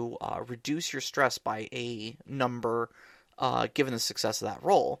to reduce your stress by a number given the success of that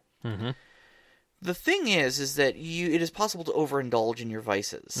roll. Mm-hmm. The thing is that it is possible to overindulge in your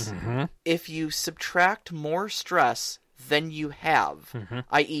vices. If you subtract more stress than you have,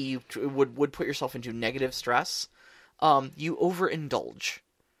 i.e. you would put yourself into negative stress, you overindulge.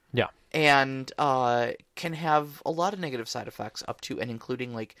 Yeah. And can have a lot of negative side effects up to and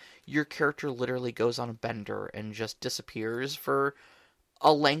including like your character literally goes on a bender and just disappears for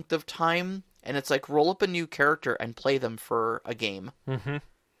a length of time, and it's like roll up a new character and play them for a game.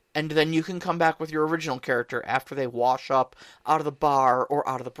 And then you can come back with your original character after they wash up out of the bar or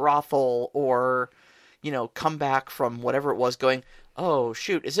out of the brothel or, come back from whatever it was going, oh,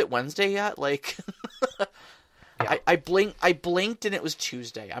 shoot, is it Wednesday yet? Like, yeah. I blinked and it was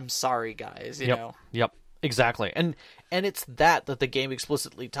Tuesday. I'm sorry, guys, you know. Yep, exactly. And it's that the game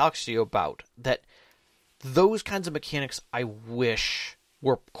explicitly talks to you about, that those kinds of mechanics I wish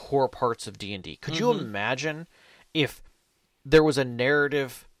were core parts of D&D. Could you imagine if there was a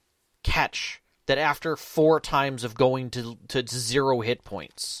narrative catch that after 4 times of going to 0 hit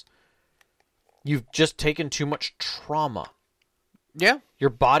points, you've just taken too much trauma? Yeah. Your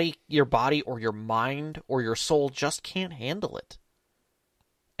body or your mind or your soul just can't handle it.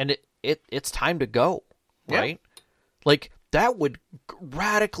 And it's time to go, right? Yeah. Like, that would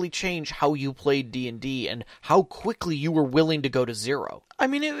radically change how you played D&D and how quickly you were willing to go to 0. I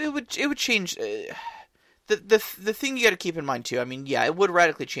mean, it would change... The thing you got to keep in mind too, I mean, yeah, it would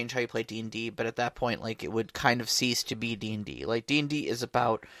radically change how you play D&D, but at that point, like, it would kind of cease to be D&D. Like, D&D is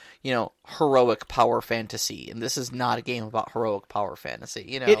about, heroic power fantasy, and this is not a game about heroic power fantasy.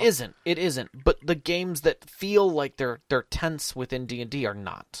 It isn't. But the games that feel like they're tense within D&D are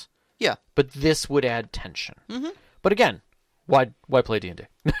not. Yeah, but this would add tension. Mm-hmm. But again, why play D&D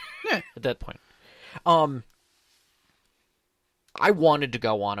yeah. at that point? I wanted to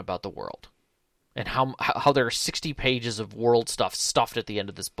go on about the world. And how there are 60 pages of world stuff stuffed at the end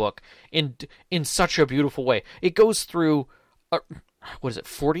of this book in such a beautiful way. It goes through,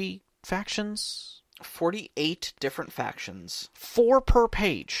 40 factions? 48 different factions. 4 per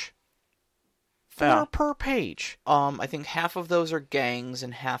page. 4 per page. I think half of those are gangs,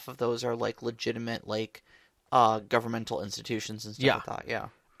 and half of those are, like, legitimate, like, governmental institutions and stuff like that. Yeah.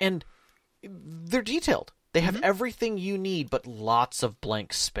 And they're detailed. They have everything you need, but lots of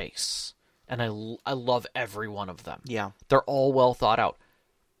blank space. And I love every one of them. Yeah. They're all well thought out.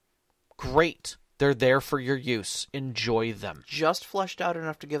 Great. They're there for your use. Enjoy them. Just fleshed out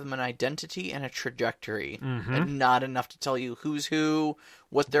enough to give them an identity and a trajectory. Mm-hmm. And not enough to tell you who's who,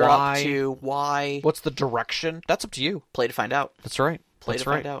 what they're up to, why. What's the direction? That's up to you. Play to find out. That's right. Play to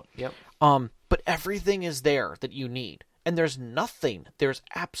find out. Yep. But everything is there that you need. And there's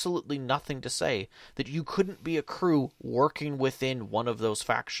absolutely nothing to say that you couldn't be a crew working within one of those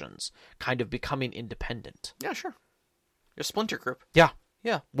factions, kind of becoming independent. Yeah, sure. You're a splinter group. Yeah.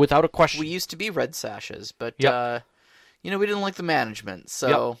 Yeah. Without a question. We used to be Red Sashes, but, we Yep. didn't like the management,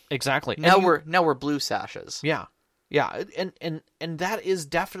 so... Yep, exactly. Now we're Blue Sashes. Yeah. Yeah, and that is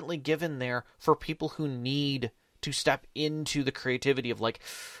definitely given there for people who need to step into the creativity of, like,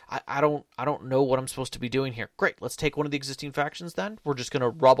 I don't know what I'm supposed to be doing here. Great, let's take one of the existing factions then. We're just going to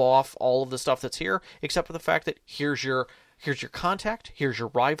rub off all of the stuff that's here, except for the fact that here's your contact, here's your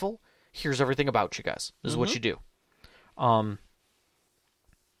rival, here's everything about you guys. This is what you do.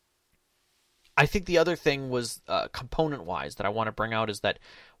 I think the other thing was, component-wise, that I want to bring out is that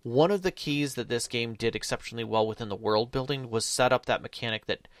one of the keys that this game did exceptionally well within the world building was set up that mechanic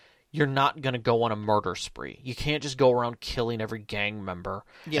that you're not going to go on a murder spree. You can't just go around killing every gang member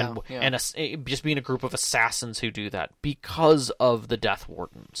and just being a group of assassins who do that because of the Death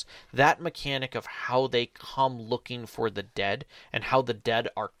Wardens. That mechanic of how they come looking for the dead and how the dead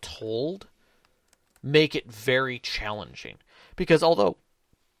are told make it very challenging. Because although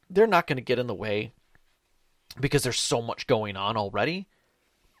they're not going to get in the way because there's so much going on already,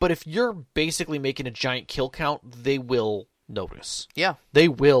 but if you're basically making a giant kill count, they will notice. Yeah. They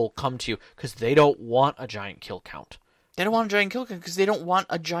will come to you because they don't want a giant kill count. They don't want a giant kill count because they don't want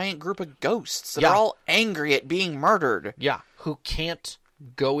a giant group of ghosts that are all angry at being murdered. Yeah, who can't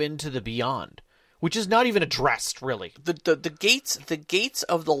go into the beyond, which is not even addressed, really. The gates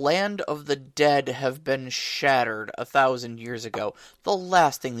of the land of the dead have been shattered 1,000 years ago. The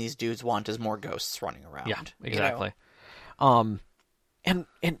last thing these dudes want is more ghosts running around. Yeah, exactly. And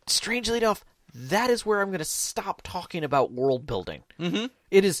strangely enough, that is where I'm going to stop talking about world building. Mm-hmm.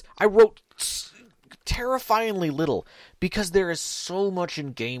 I wrote terrifyingly little because there is so much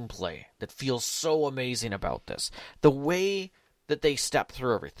in gameplay that feels so amazing about this. The way that they step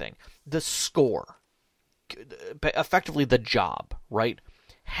through everything, the score, effectively the job, right,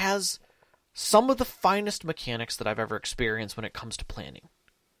 has some of the finest mechanics that I've ever experienced when it comes to planning.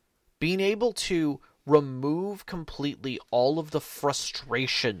 Being able to remove completely all of the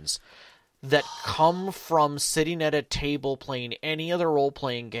frustrations that come from sitting at a table playing any other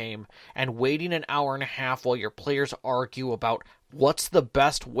role-playing game and waiting an hour and a half while your players argue about what's the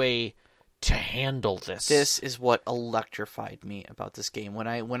best way to handle this. This is what electrified me about this game. When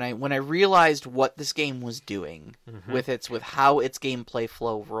I realized what this game was doing with how its gameplay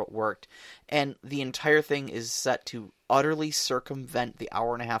flow worked, and the entire thing is set to utterly circumvent the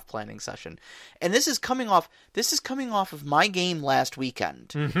hour and a half planning session. And this is coming off of my game last weekend.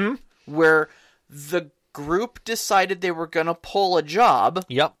 Mm-hmm. Where the group decided they were going to pull a job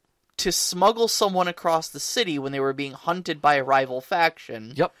to smuggle someone across the city when they were being hunted by a rival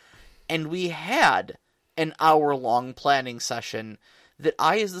faction. Yep. And we had an hour-long planning session that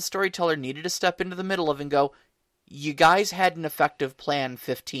I, as the storyteller, needed to step into the middle of and go, you guys had an effective plan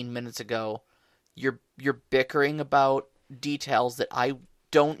 15 minutes ago. You're bickering about details that I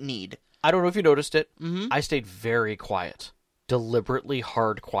don't need. I don't know if you noticed it. Mm-hmm. I stayed very quiet. Deliberately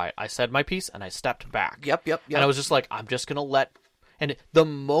hard quiet. I said my piece and I stepped back. Yep. And I was just like, I'm just going to let... And the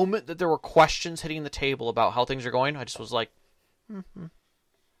moment that there were questions hitting the table about how things are going, I just was like...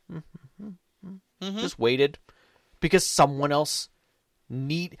 Just waited. Because someone else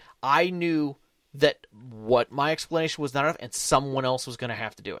I knew that what my explanation was not enough and someone else was going to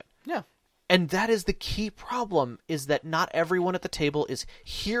have to do it. Yeah. And that is the key problem, is that not everyone at the table is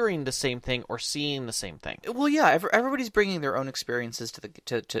hearing the same thing or seeing the same thing. Well, yeah, everybody's bringing their own experiences to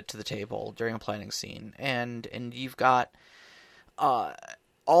the table during a planning scene, and you've got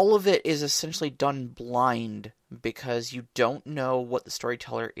all of it is essentially done blind because you don't know what the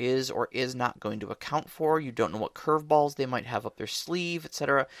storyteller is or is not going to account for. You don't know what curveballs they might have up their sleeve,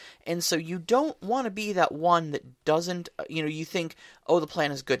 etc. And so you don't want to be that one that doesn't, you think, oh, the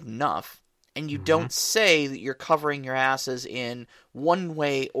plan is good enough. And you don't say that you're covering your asses in one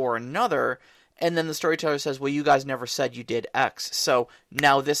way or another, and then the storyteller says, well, you guys never said you did X, so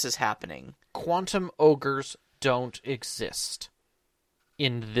now this is happening. Quantum ogres don't exist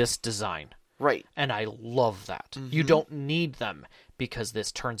in this design. Right. And I love that. You don't need them, because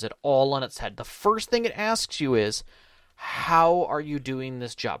this turns it all on its head. The first thing it asks you is, how are you doing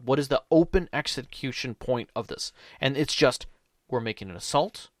this job? What is the open execution point of this? And it's just, we're making an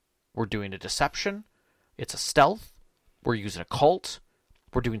assault, we're doing a deception, it's a stealth, we're using a cult,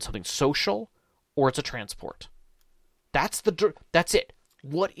 we're doing something social, or it's a transport. That's it.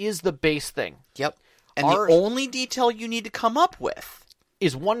 What is the base thing? Yep. And the only detail you need to come up with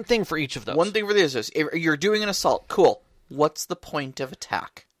is one thing for each of those. One thing for these is, if you're doing an assault, cool. What's the point of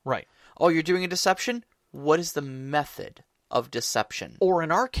attack? Right. Oh, you're doing a deception? What is the method of deception? Or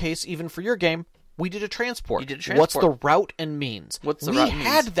in our case, even for your game, we did a transport. You did a transport. What's the route and means? What's the route and means?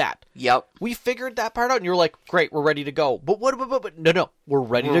 We had that. Yep. We figured that part out, and you're like, great, we're ready to go. But no, we're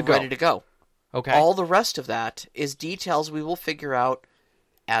ready to go. We're ready to go. Okay. All the rest of that is details we will figure out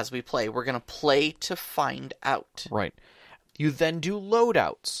as we play. We're going to play to find out. Right. You then do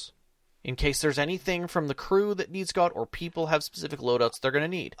loadouts, in case there's anything from the crew that needs to go out, or people have specific loadouts they're going to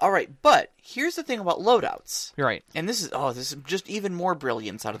need. All right, but here's the thing about loadouts. You're right. And this is just even more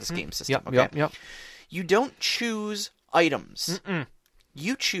brilliance out of this game system. Yep. You don't choose items.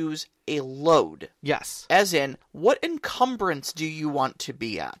 You choose a load. Yes. As in, what encumbrance do you want to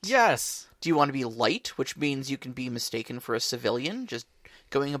be at? Yes. Do you want to be light, which means you can be mistaken for a civilian just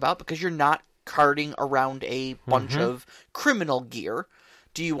going about because you're not carting around a bunch of criminal gear?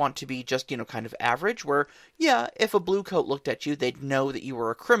 Do you want to be just, kind of average, where, yeah, if a blue coat looked at you, they'd know that you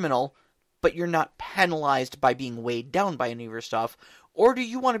were a criminal, but you're not penalized by being weighed down by any of your stuff? Or do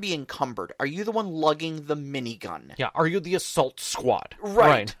you want to be encumbered? Are you the one lugging the minigun? Yeah, are you the assault squad?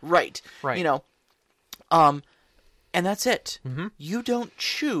 Right. And that's it. You don't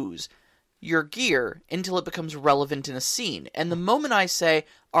choose your gear until it becomes relevant in a scene. And the moment I say,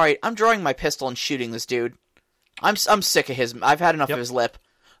 all right, I'm drawing my pistol and shooting this dude, I'm sick of his, I've had enough of his lip.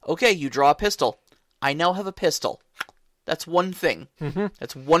 Okay, you draw a pistol. I now have a pistol. That's one thing.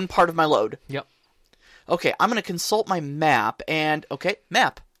 That's one part of my load. Yep. Okay, I'm going to consult my map, and, okay,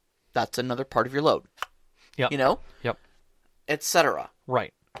 map. That's another part of your load. Yep. Yep. Etc.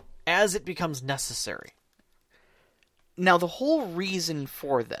 Right. As it becomes necessary. Now, the whole reason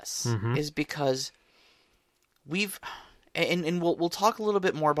for this is because we've... And we'll talk a little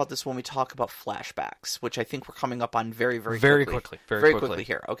bit more about this when we talk about flashbacks, which I think we're coming up on very quickly. Very quickly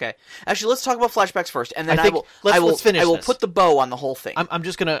here. Okay. Actually, let's talk about flashbacks first, and then let's finish I will this. put the bow on the whole thing. I'm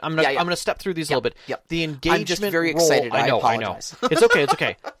gonna step through these a little bit. Yep. The engagement. I'm just very role, excited. I know. apologize. It's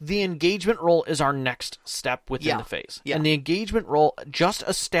okay. The engagement role is our next step within the phase, and the engagement role just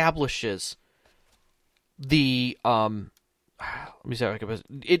establishes the let me say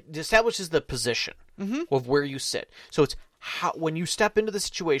it establishes the position of where you sit. So it's when you step into the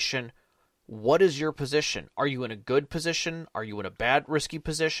situation, what is your position? Are you in a good position? Are you in a bad, risky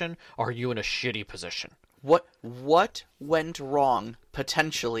position? Are you in a shitty position? What went wrong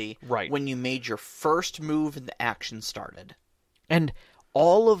potentially when you made your first move and the action started? And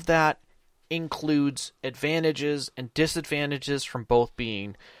all of that includes advantages and disadvantages from both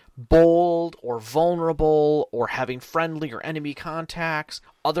being bold or vulnerable or having friendly or enemy contacts,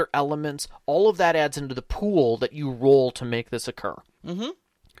 other elements. All of that adds into the pool that you roll to make this occur.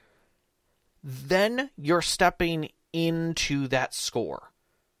 Then you're stepping into that score,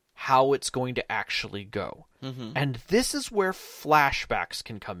 how it's going to actually go. And this is where flashbacks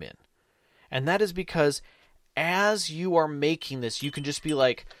can come in. And that is because as you are making this, you can just be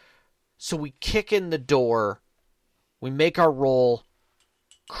like, so we kick in the door, we make our roll,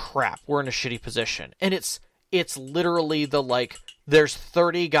 crap, we're in a shitty position. And it's literally there's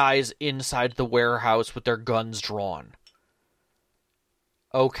 30 guys inside the warehouse with their guns drawn.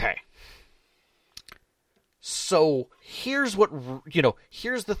 Okay. So here's what,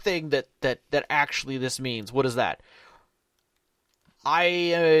 here's the thing that actually this means. What is that?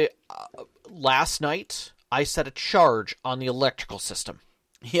 Last night, I set a charge on the electrical system.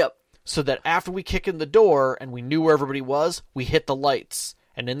 Yep. So that after we kick in the door and we knew where everybody was, we hit the lights.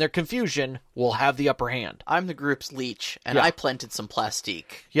 and in their confusion will have the upper hand. I'm the group's leech, and Yeah. I planted some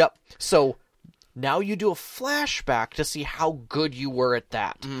plastique. Yep. So now you do a flashback to see how good you were at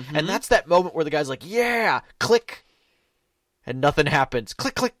that. And that's that moment where the guy's like, yeah, click. And nothing happens.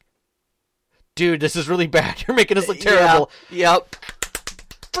 Click, click. Dude, this is really bad. You're making us look terrible. Yeah. Yep.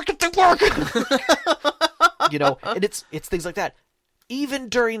 Freaking thing work! You know, and it's things like that. Even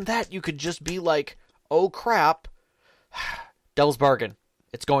during that, you could just be like, oh crap, Devil's Bargain,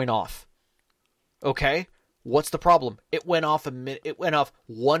 it's going off. Okay, what's the problem? It went off it went off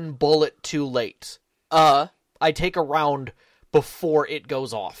one bullet too late. I take a round before it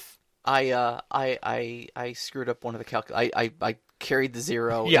goes off. I screwed up one of the I carried the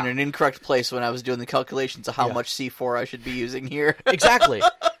 0 Yeah. in an incorrect place when I was doing the calculations of how much C4 I should be using here. Exactly.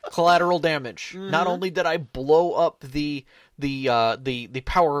 Collateral damage. Not only did I blow up the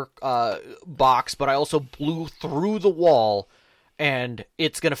power box, but I also blew through the wall, and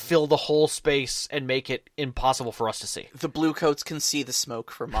it's going to fill the whole space and make it impossible for us to see. The blue coats can see the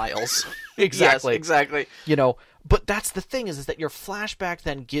smoke for miles. Exactly. Yes, exactly. You know, but that's the thing is that your flashback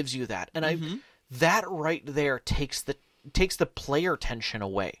then gives you that. And that right there takes the player tension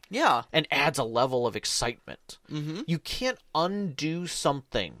away. Yeah. And adds a level of excitement. You can't undo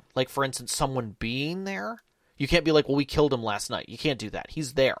something. Like, for instance, someone being there. You can't be like, well, we killed him last night. You can't do that.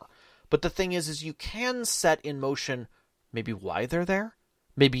 He's there. But the thing is you can set in motion maybe why they're there.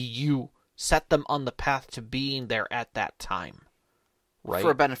 Maybe you set them on the path to being there at that time. Right?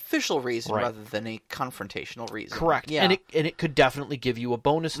 For a beneficial reason Right. rather than a confrontational reason. Correct. Yeah. And it could definitely give you a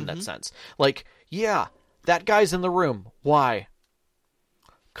bonus in that sense. Like, yeah, that guy's in the room. Why?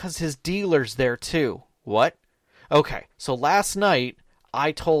 Because his dealer's there too. What? Okay, so last night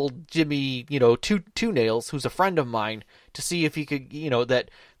I told Jimmy, Two Nails, who's a friend of mine, to see if he could, that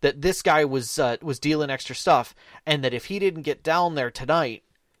this guy was dealing extra stuff, and that if he didn't get down there tonight,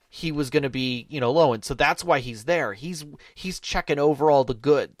 he was going to be, low, and so that's why he's there. He's checking over all the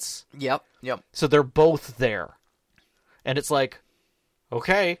goods. Yep. So they're both there. And it's like,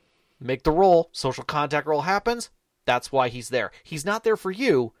 okay, make the roll. Social contact roll happens. That's why he's there. He's not there for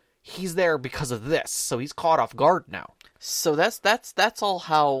you. He's there because of this. So he's caught off guard now. So that's all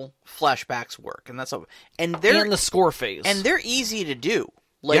how flashbacks work, and they're in the score phase. and they're easy to do.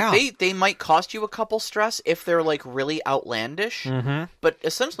 Like Yeah. they might cost you a couple stress if they're like really outlandish, but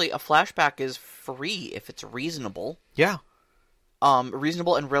essentially a flashback is free if it's reasonable. Yeah.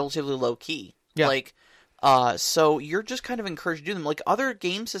 Reasonable and relatively low key. Yeah. Like, so you're just kind of encouraged to do them. Like other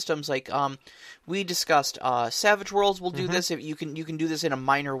game systems, like we discussed, Savage Worlds will do this. If you can do this in a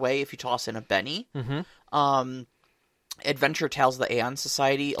minor way if you toss in a Benny. Adventure Tales of the Aeon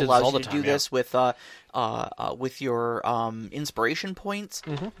Society this allows all you the to time, do yeah. this with your inspiration points.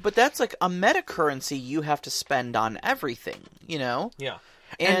 But that's like a meta currency you have to spend on everything, Yeah.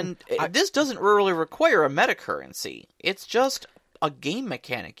 And this doesn't really require a meta currency. It's just a game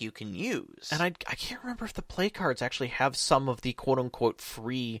mechanic you can use. And I can't remember if the play cards actually have some of the quote-unquote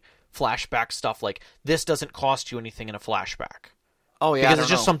free flashback stuff. Like, this doesn't cost you anything in a flashback. Oh yeah, Because I don't it's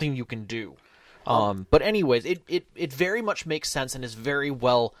just know. something you can do. But anyways, it very much makes sense and is very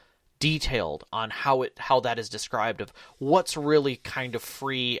well detailed on how that is described of what's really kind of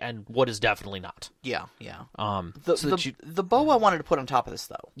free and what is definitely not. Yeah. The bow I wanted to put on top of this,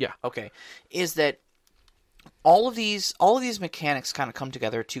 though, Yeah. okay, is that all of these mechanics kind of come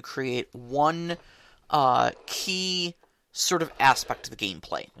together to create one key sort of aspect of the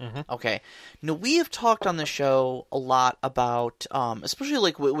gameplay. Okay, now we have talked on the show a lot about, especially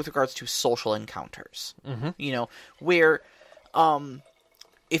like with regards to social encounters. Where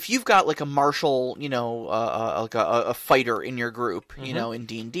if you've got like a martial, like a fighter in your group, in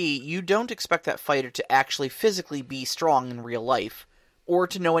D&D, you don't expect that fighter to actually physically be strong in real life or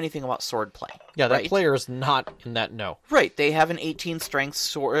to know anything about swordplay. Yeah, that right? player is not in that no. Right, they have an 18 strength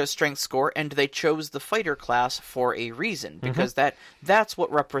score, and they chose the fighter class for a reason, because that's what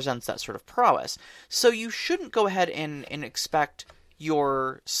represents that sort of prowess. So you shouldn't go ahead and expect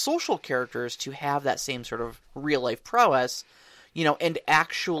your social characters to have that same sort of real-life prowess, and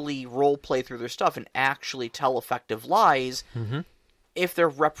actually role-play through their stuff and actually tell effective lies if they're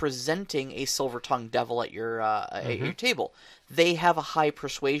representing a silver-tongued devil at your table. They have a high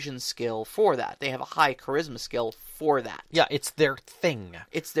persuasion skill for that. They have a high charisma skill for that. Yeah, it's their thing.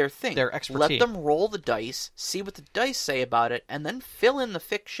 It's their thing. Their expertise. Let them roll the dice, see what the dice say about it, and then fill in the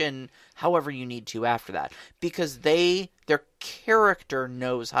fiction however you need to after that. Because their character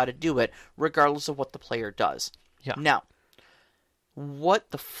knows how to do it, regardless of what the player does. Yeah. Now,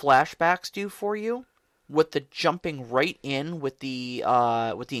 what the flashbacks do for you, what the jumping right in with the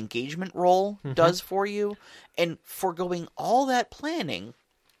engagement roll does for you, and foregoing all that planning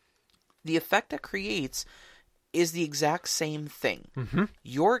the effect that creates is the exact same thing. Mm-hmm.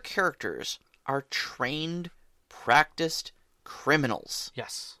 Your characters are trained, practiced criminals.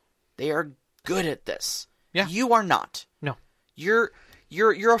 Yes. They are good at this. Yeah. You are not. No. You're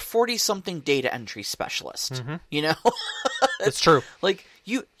a 40-something data entry specialist. Mm-hmm. You know? It's true. Like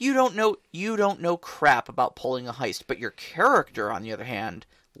you don't know crap about pulling a heist, but your character, on the other hand,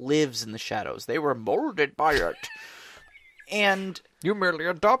 lives in the shadows. They were molded by it. And you merely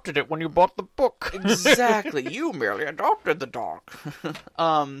adopted it when you bought the book. Exactly. You merely adopted the dog.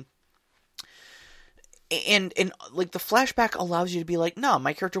 And like the flashback allows you to be like, no,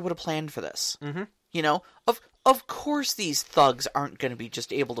 my character would have planned for this. Mm-hmm. You know, of course these thugs aren't going to be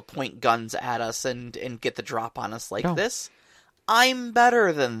just able to point guns at us and get the drop on us like this. I'm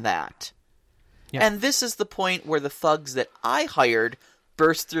better than that. Yeah. And this is the point where the thugs that I hired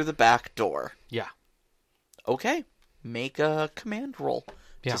burst through the back door. Yeah. Okay. Make a command roll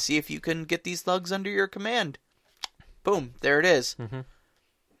to see if you can get these thugs under your command. Boom. There it is. Mm-hmm.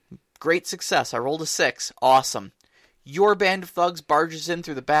 Great success. I rolled a 6. Awesome. Your band of thugs barges in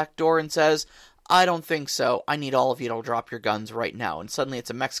through the back door and says, I don't think so. I need all of you to drop your guns right now. And suddenly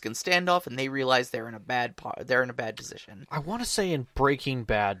it's a Mexican standoff, and they realize they're in a bad position. I want to say in Breaking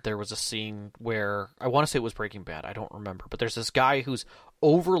Bad there was a scene where I want to say it was Breaking Bad. I don't remember, but there's this guy who's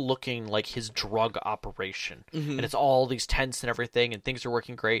overlooking like his drug operation, and it's all these tents and everything, and things are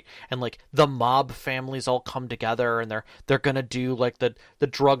working great, and like the mob families all come together, and they're gonna do like the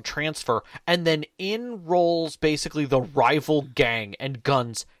drug transfer, and then in rolls basically the rival gang and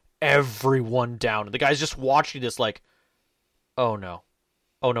guns everyone down. And the guy's just watching this like, oh no,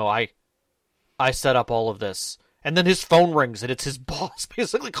 I set up all of this. And then his phone rings and it's his boss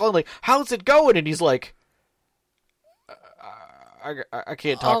basically calling like, how's it going? And he's like, I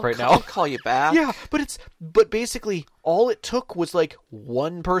can't talk right now. I'll call you back. Yeah, but basically all it took was like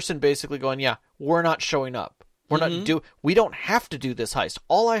one person basically going, yeah, we're not showing up. We don't have to do this heist.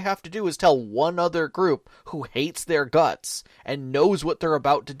 All I have to do is tell one other group who hates their guts and knows what they're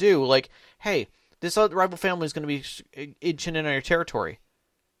about to do, like, hey, this other rival family is going to be inching in on your territory.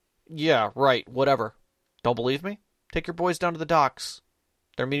 Yeah, right, whatever. Don't believe me? Take your boys down to the docks.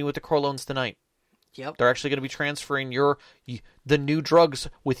 They're meeting with the Corleones tonight. Yep. They're actually going to be transferring the new drugs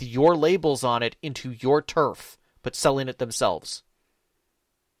with your labels on it into your turf, but selling it themselves.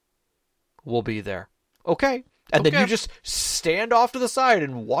 We'll be there. Okay. And then you just stand off to the side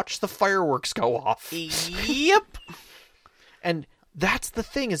and watch the fireworks go off. Yep. And that's the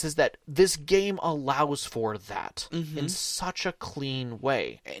thing is that this game allows for that in such a clean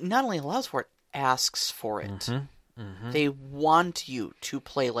way. It not only allows for it, asks for it. They want you to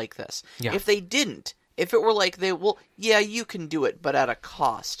play like this. Yeah. If they didn't, if it were like you can do it, but at a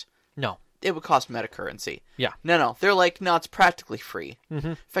cost. No. It would cost meta currency. Yeah. No. They're like, no, it's practically free.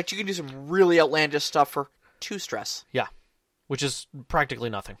 In fact, you can do some really outlandish stuff for 2 stress. Yeah. Which is practically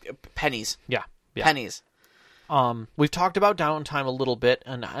nothing. Pennies. Yeah. Pennies. We've talked about downtime a little bit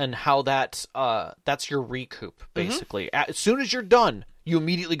and how that's your recoup, basically. As soon as you're done, you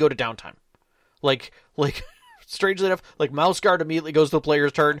immediately go to downtime. Like strangely enough, like mouse guard immediately goes to the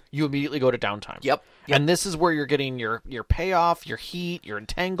player's turn, you immediately go to downtime. Yep. And this is where you're getting your payoff, your heat, your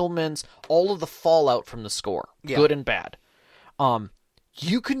entanglements, all of the fallout from the score, good and bad.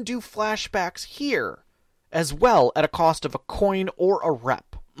 You can do flashbacks here as well at a cost of a coin or a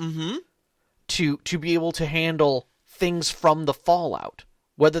rep. To be able to handle things from the fallout.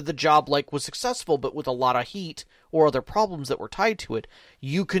 Whether the job was successful but with a lot of heat or other problems that were tied to it,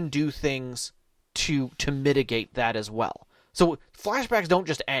 you can do things to mitigate that as well. So flashbacks don't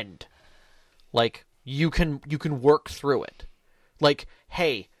just end. Like you can work through it. Like,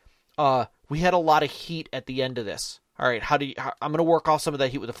 hey, we had a lot of heat at the end of this. All right, I'm going to work off some of that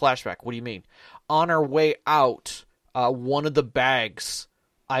heat with a flashback. What do you mean? On our way out, one of the bags,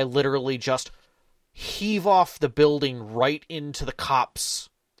 I literally just heave off the building right into the cops'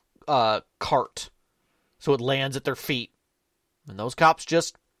 cart. So it lands at their feet. And those cops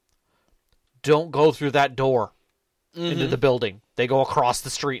just don't go through that door into the building. They go across the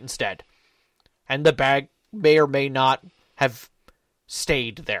street instead. And the bag may or may not have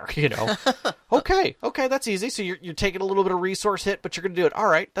stayed there, Okay, that's easy. So you're taking a little bit of resource hit, but you're going to do it. All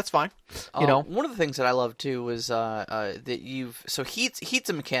right, that's fine. One of the things that I love too is that heat's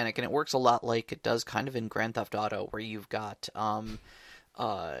a mechanic, and it works a lot like it does kind of in Grand Theft Auto, where you've got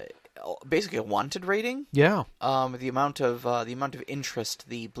basically a wanted rating. Yeah. The amount of interest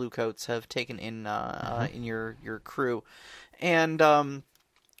the bluecoats have taken in your crew, and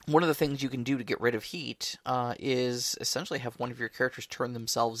one of the things you can do to get rid of heat is essentially have one of your characters turn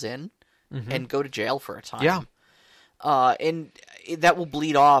themselves in and go to jail for a time. Yeah. And that will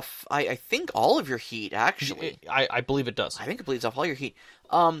bleed off, I think, all of your heat, actually. I believe it does. I think it bleeds off all your heat.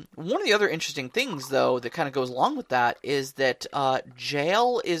 One of the other interesting things, though, that kind of goes along with that is that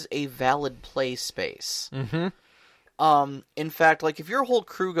jail is a valid play space. Mm-hmm. In fact, like, if your whole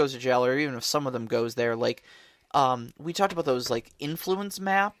crew goes to jail, or even if some of them goes there, like, we talked about those, like, influence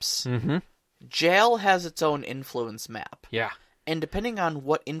maps. Mm-hmm. Jail has its own influence map. Yeah. And depending on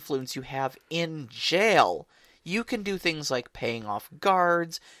what influence you have in jail, you can do things like paying off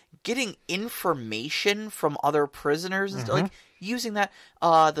guards, getting information from other prisoners, and like using that.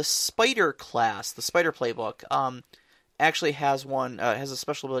 The Spider class, the Spider playbook, actually has has a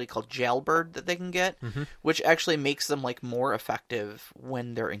special ability called Jailbird that they can get, which actually makes them like more effective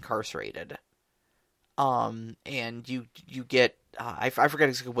when they're incarcerated. And you get I forget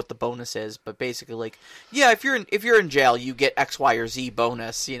exactly what the bonus is, but basically, like, yeah, if you're in jail, you get X, Y, or Z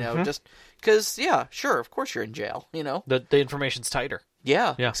bonus, just because, yeah, sure, of course you're in jail, The information's tighter.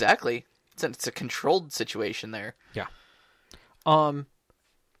 Yeah, Yeah. exactly. It's a controlled situation there. Yeah.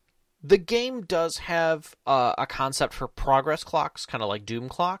 The game does have a concept for progress clocks, kind of like Doom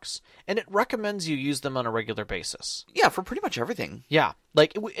clocks, and it recommends you use them on a regular basis. Yeah, for pretty much everything. Yeah,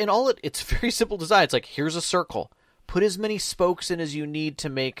 like in all it's very simple design. It's like, here's a circle. Put as many spokes in as you need to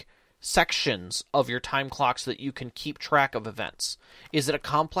make sections of your time clock so that you can keep track of events. Is it a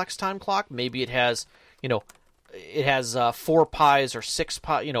complex time clock? Maybe it has, it has 4 pies or 6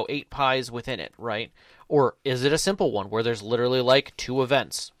 pi, 8 pies within it, right? Or is it a simple one where there's literally like 2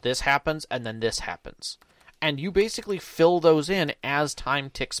 events? This happens and then this happens. And you basically fill those in as time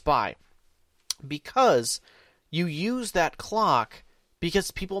ticks by. Because you use that clock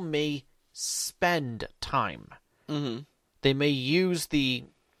because people may spend time. Mm-hmm. They may use the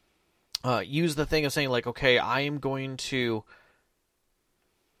thing of saying, like, okay, I am going to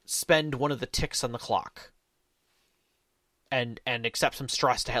spend one of the ticks on the clock and accept some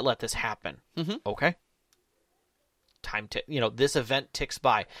stress to let this happen. Mm-hmm. Okay. Time tick, this event ticks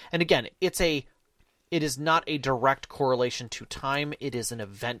by. And again, it is not a direct correlation to time. It is an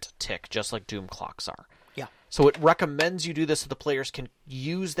event tick, just like Doom clocks are. Yeah. So it recommends you do this so the players can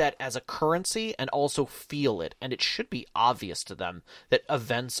use that as a currency and also feel it. And it should be obvious to them that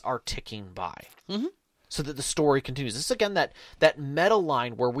events are ticking by. Mm-hmm. So that the story continues. This is, again, that meta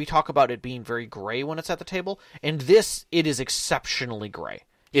line where we talk about it being very gray when it's at the table. And this, it is exceptionally gray.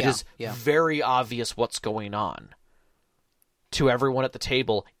 It is very obvious what's going on to everyone at the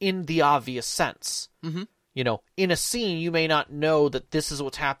table in the obvious sense. Mm-hmm. In a scene, you may not know that this is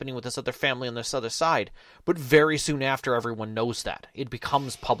what's happening with this other family on this other side, but very soon after, everyone knows that. It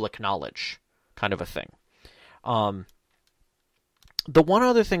becomes public knowledge, kind of a thing. The one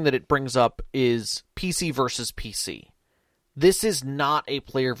other thing that it brings up is PC versus PC. This is not a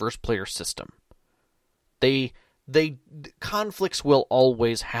player versus player system. Conflicts will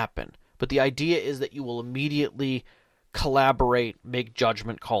always happen, but the idea is that you will immediately collaborate, make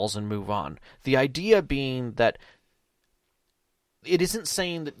judgment calls, and move on. The idea being that it isn't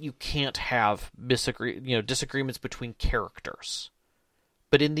saying that you can't have disagreements between characters,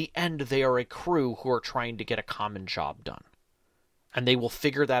 but in the end, they are a crew who are trying to get a common job done, and they will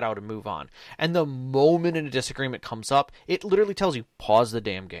figure that out and move on. And the moment a disagreement comes up, it literally tells you, pause the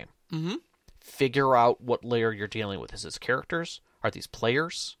damn game. Mm-hmm. Figure out what layer you're dealing with. Is this characters? Are these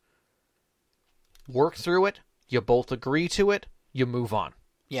players? Work through it. You both agree to it, you move on.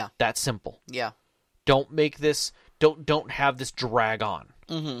 Yeah. That's simple. Yeah. Don't make this, don't have this drag on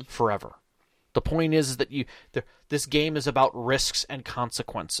forever. The point is that this game is about risks and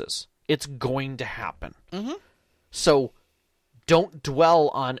consequences. It's going to happen. Mm-hmm. So don't dwell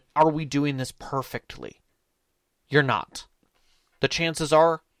on, are we doing this perfectly? You're not. The chances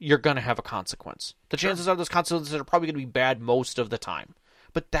are you're going to have a consequence. The chances are those consequences are probably going to be bad most of the time.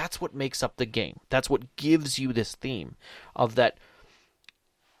 But that's what makes up the game. That's what gives you this theme of that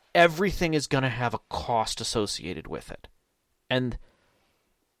everything is going to have a cost associated with it. And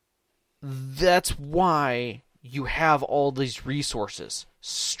that's why you have all these resources.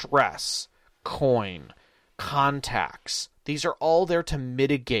 Stress, coin, contacts. These are all there to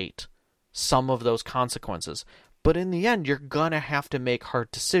mitigate some of those consequences. But in the end, you're going to have to make hard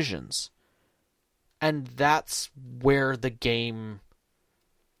decisions. And that's where the game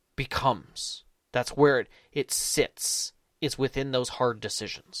becomes. That's where it sits. It's within those hard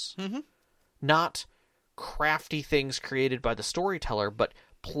decisions. Mm-hmm. Not crafty things created by the storyteller, but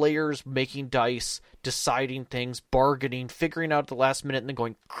players making dice, deciding things, bargaining, figuring out at the last minute, and then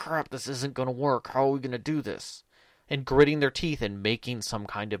going, crap, this isn't going to work. How are we going to do this? And gritting their teeth and making some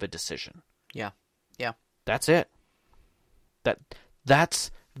kind of a decision. Yeah. Yeah. That's it.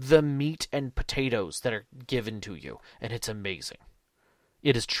 That's the meat and potatoes that are given to you, and it's amazing.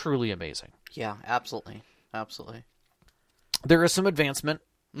 It is truly amazing. Yeah, absolutely. Absolutely. There is some advancement.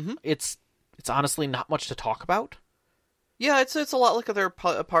 Mm-hmm. It's honestly not much to talk about. Yeah, it's a lot like other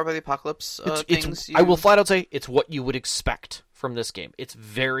Powered by the Apocalypse things. I will flat out say it's what you would expect from this game. It's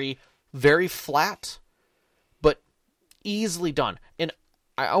very, very flat, but easily done. And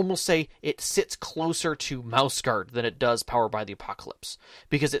I almost say it sits closer to Mouse Guard than it does Powered by the Apocalypse.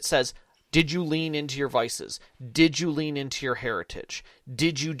 Because it says, did you lean into your vices? Did you lean into your heritage?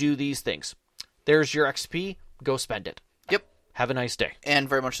 Did you do these things? There's your XP. Go spend it. Yep. Have a nice day. And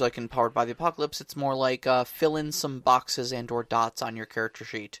very much like in Powered by the Apocalypse, it's more like fill in some boxes and or dots on your character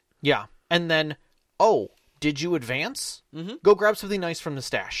sheet. Yeah. And then, did you advance? Mm-hmm. Go grab something nice from the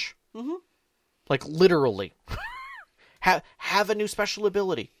stash. Mm-hmm. Like, literally. Have a new special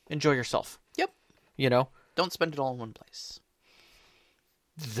ability. Enjoy yourself. Yep. You know? Don't spend it all in one place.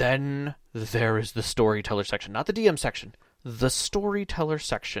 Then there is the storyteller section. Not the DM section. The storyteller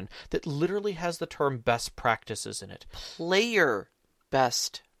section that literally has the term best practices in it. Player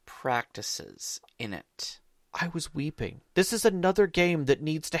best practices in it. I was weeping. This is another game that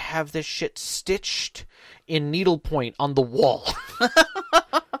needs to have this shit stitched in needlepoint on the wall.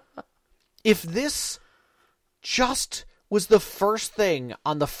 If this just was the first thing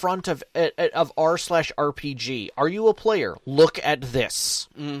on the front of r/RPG, are you a player? Look at this.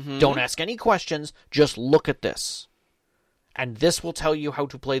 Mm-hmm. Don't ask any questions. Just look at this. And this will tell you how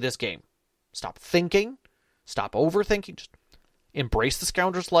to play this game. Stop thinking. Stop overthinking. Just embrace the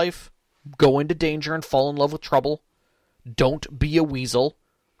scoundrel's life. Go into danger and fall in love with trouble. Don't be a weasel.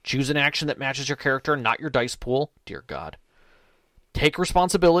 Choose an action that matches your character, not your dice pool. Dear God. Take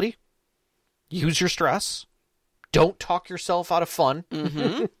responsibility. Use your stress. Don't talk yourself out of fun.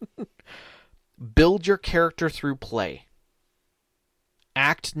 Mm-hmm. Build your character through play.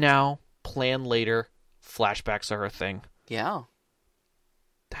 Act now, plan later. Flashbacks are a thing. Yeah.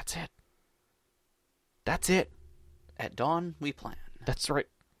 That's it. That's it. At dawn, we plan. That's right.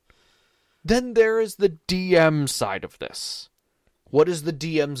 Then there is the DM side of this. What is the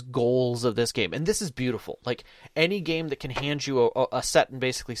DM's goals of this game? And this is beautiful. Like, any game that can hand you a set and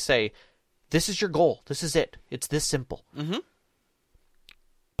basically say, this is your goal. This is it. It's this simple. Mm-hmm.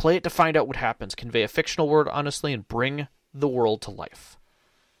 Play it to find out what happens. Convey a fictional world honestly and bring the world to life.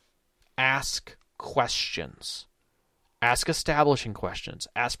 Ask questions. Ask establishing questions.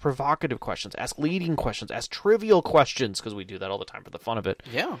 Ask provocative questions. Ask leading questions. Ask trivial questions, because we do that all the time for the fun of it.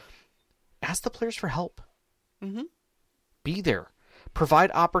 Yeah. Ask the players for help. Mm-hmm. Be there.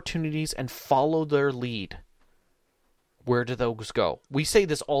 Provide opportunities and follow their lead. Where do those go? We say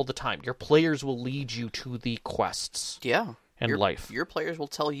this all the time. Your players will lead you to the quests. Yeah. And life. Your players will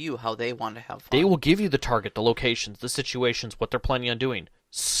tell you how they want to have fun. They will give you the target, the locations, the situations, what they're planning on doing.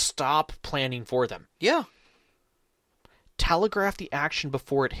 Stop planning for them. Yeah. Telegraph the action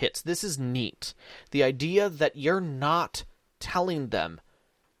before it hits. This is neat. The idea that you're not telling them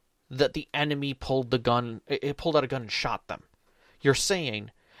that the enemy pulled out a gun and shot them. You're saying,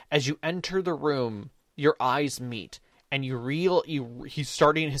 as you enter the room, your eyes meet, and he's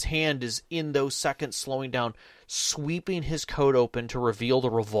starting, his hand is in those seconds slowing down, sweeping his coat open to reveal the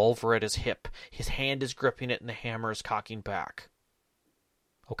revolver at his hip. His hand is gripping it and the hammer is cocking back.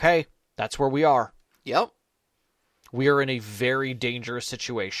 Okay, that's where we are. Yep. We are in a very dangerous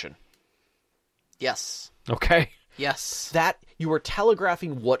situation. Yes. Okay? Yes. That, you are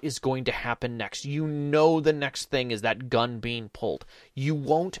telegraphing what is going to happen next. You know the next thing is that gun being pulled. You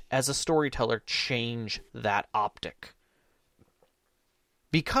won't, as a storyteller, change that optic.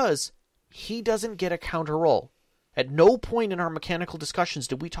 Because he doesn't get a counter roll. At no point in our mechanical discussions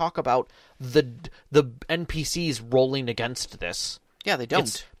did we talk about the NPCs rolling against this. Yeah, they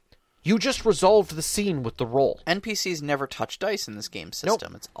don't. You just resolved the scene with the roll. NPCs never touch dice in this game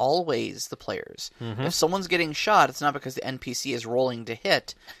system. Nope. It's always the players. Mm-hmm. If someone's getting shot, it's not because the NPC is rolling to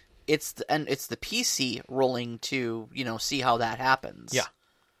hit. It's the PC rolling to, see how that happens. Yeah.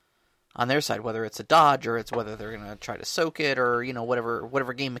 On their side, whether it's a dodge or it's whether they're going to try to soak it or,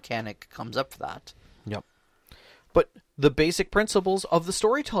 whatever game mechanic comes up for that. Yep. But the basic principles of the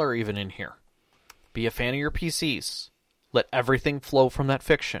storyteller are even in here. Be a fan of your PCs. Let everything flow from that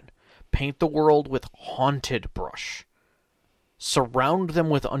fiction. Paint the world with haunted brush. Surround them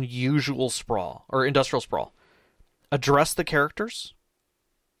with unusual sprawl, or industrial sprawl. Address the characters.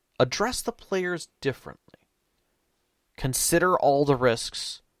 Address the players differently. Consider all the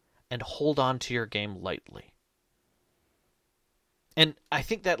risks, and hold on to your game lightly. And I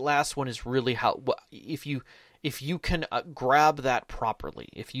think that last one is really how, if you can grab that properly,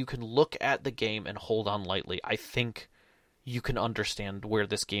 if you can look at the game and hold on lightly, I think you can understand where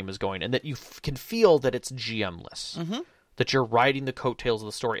this game is going, and that you can feel that it's GM-less. That you're riding the coattails of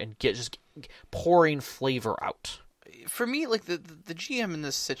the story and just pouring flavor out. For me, like the GM in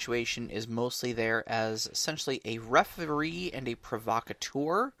this situation is mostly there as essentially a referee and a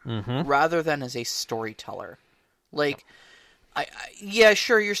provocateur, rather than as a storyteller. Like, yeah,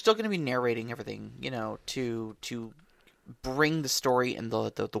 sure, you're still going to be narrating everything, to bring the story and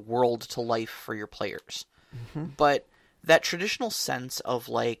the world to life for your players. But that traditional sense of,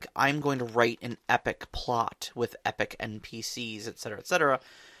 like, I'm going to write an epic plot with epic NPCs, etc.,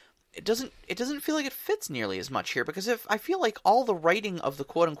 it doesn't feel like it fits nearly as much here, because I feel like all the writing of the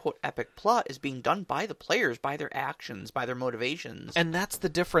quote-unquote epic plot is being done by the players, by their actions, by their motivations. And that's the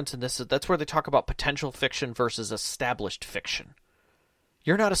difference in this. That's where they talk about potential fiction versus established fiction.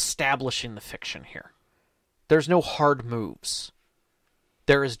 You're not establishing the fiction here. There's no hard moves.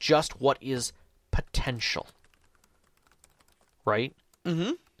 There is just what is potential. Right?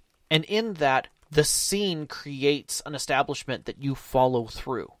 Mm-hmm. And in that, the scene creates an establishment that you follow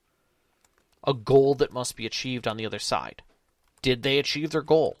through. A goal that must be achieved on the other side. Did they achieve their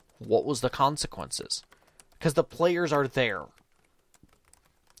goal? What was the consequences? Because the players are there.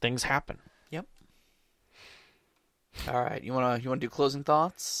 Things happen. Yep. All right, you wanna do closing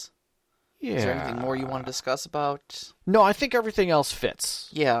thoughts? Yeah. Is there anything more you want to discuss about? No, I think everything else fits.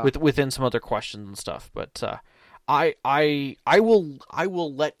 Yeah. Within some other questions and stuff, but I will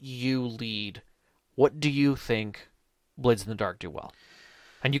let you lead. What do you think Blades in the Dark do well?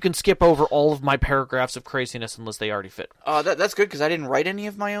 And you can skip over all of my paragraphs of craziness unless they already fit. That's good, because I didn't write any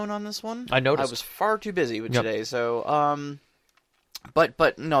of my own on this one. I noticed. I was far too busy with today, so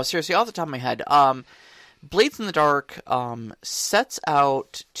but no, seriously, off the top of my head, Blades in the Dark sets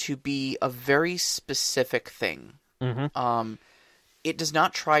out to be a very specific thing. It does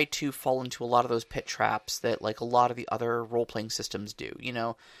not try to fall into a lot of those pit traps that, like, a lot of the other role-playing systems do,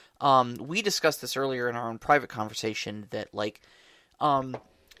 We discussed this earlier in our own private conversation that, like,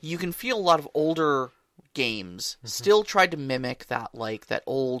 you can feel a lot of older games still tried to mimic that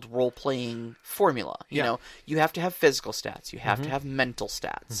old role-playing formula. You know, you have to have physical stats. You have to have mental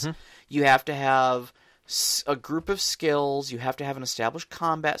stats. You have to have a group of skills. You have to have an established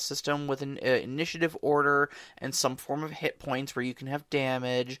combat system with an initiative order and some form of hit points where you can have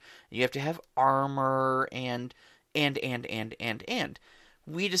damage. You have to have armor and.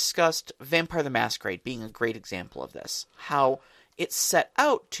 We discussed Vampire the Masquerade being a great example of this. How it set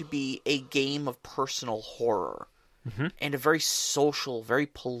out to be a game of personal horror. And a very social, very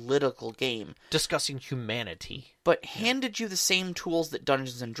political game. Discussing humanity. But handed you the same tools that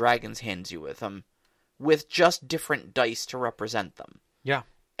Dungeons & Dragons hands you with them, with just different dice to represent them. Yeah.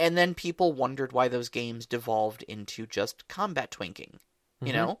 And then people wondered why those games devolved into just combat twinking,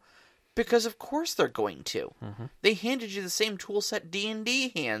 you know? Because of course they're going to. They handed you the same tool set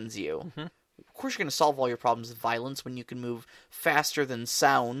D&D hands you. Of course you're going to solve all your problems with violence when you can move faster than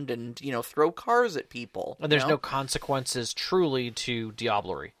sound and, throw cars at people. And there's no consequences truly to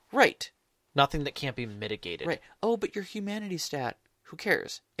diablerie. Right. Nothing that can't be mitigated. Right. Oh, but your humanity stat, who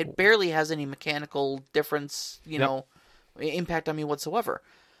cares? It barely has any mechanical difference, impact on me whatsoever.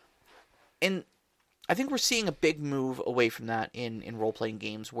 And I think we're seeing a big move away from that in role-playing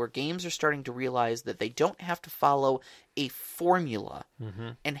games, where games are starting to realize that they don't have to follow a formula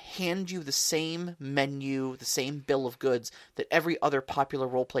and hand you the same menu, the same bill of goods that every other popular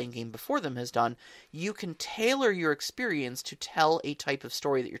role-playing game before them has done. You can tailor your experience to tell a type of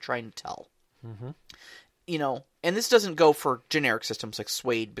story that you're trying to tell. And this doesn't go for generic systems like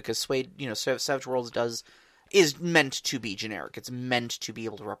Suede, because Suede, Savage Worlds is meant to be generic. It's meant to be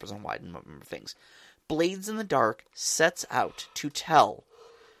able to represent a wide number of things. Blades in the Dark sets out to tell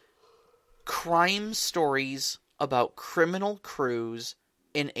crime stories about criminal crews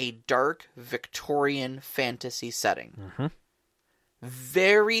in a dark Victorian fantasy setting.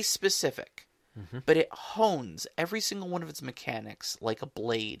 Very specific, but it hones every single one of its mechanics like a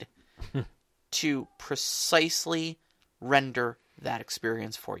blade to precisely render that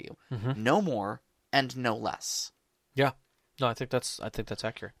experience for you. No more and no less. Yeah. No, I think that's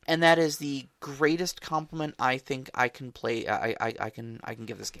accurate. And that is the greatest compliment I think I can play. I can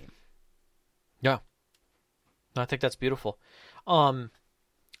give this game. Yeah, no, I think that's beautiful.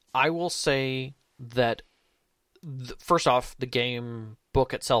 I will say that first off, the game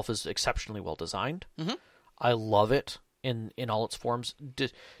book itself is exceptionally well designed. I love it in all its forms,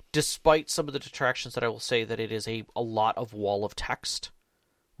 despite some of the detractions that I will say that it is a lot of wall of text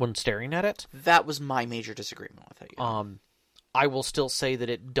when staring at it. That was my major disagreement with it. Yeah. I will still say that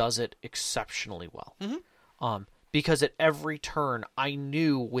it does it exceptionally well. Because at every turn, I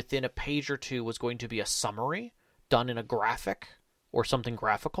knew within a page or two was going to be a summary done in a graphic or something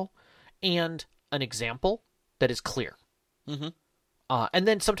graphical, and an example that is clear. Mm-hmm. And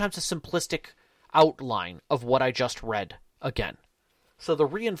then sometimes a simplistic outline of what I just read again. So the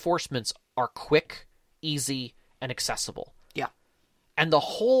reinforcements are quick, easy, and accessible. Yeah. And the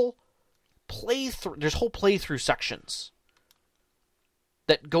whole playthrough, there's whole playthrough sections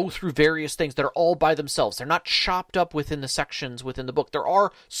that go through various things that are all by themselves. They're not chopped up within the sections within the book. There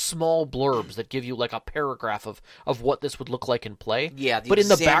are small blurbs that give you like a paragraph of what this would look like in play. Yeah, but in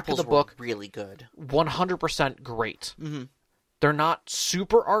the back of the book, really good. 100% great. Mm-hmm. They're not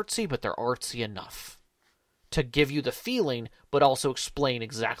super artsy, but they're artsy enough to give you the feeling, but also explain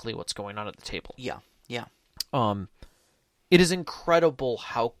exactly what's going on at the table. Yeah, yeah. It is incredible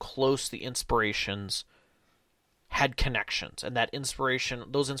how close the inspirations had connections, and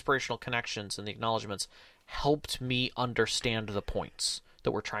those inspirational connections and the acknowledgments helped me understand the points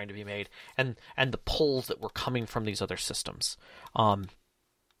that were trying to be made and the pulls that were coming from these other systems.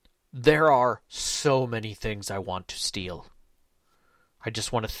 There are so many things I want to steal. I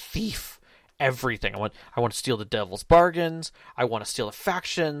just want to thief everything. I want to steal the devil's bargains. I want to steal the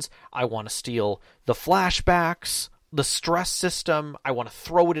factions. I want to steal the flashbacks, the stress system. I want to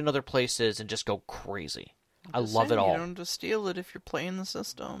throw it in other places and just go crazy. I love it all. You don't just steal it if you're playing the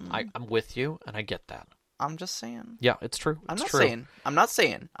system. I'm with you, and I get that. I'm just saying. Yeah, it's true. I'm it's not true. saying. I'm not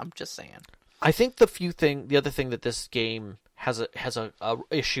saying. I'm just saying. I think the other thing that this game has a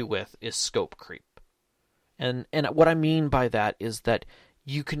issue with is scope creep. And what I mean by that is that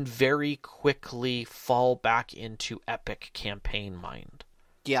you can very quickly fall back into epic campaign mind.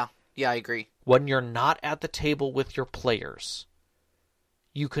 Yeah, I agree. When you're not at the table with your players,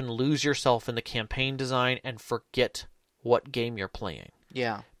 you can lose yourself in the campaign design and forget what game you're playing.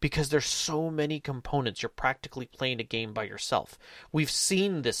 Yeah. Because there's so many components. You're practically playing a game by yourself. We've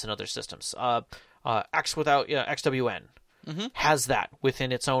seen this in other systems. XWN has that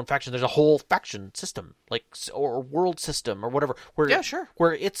within its own faction. There's a whole faction system, or world system or whatever. Where, sure.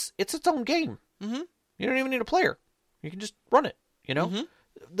 Where it's its own game. Mm-hmm. You don't even need a player. You can just run it. Mm-hmm.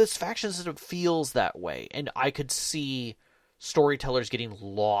 This faction system feels that way, and I could see storytellers getting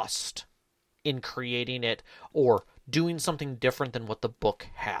lost in creating it or doing something different than what the book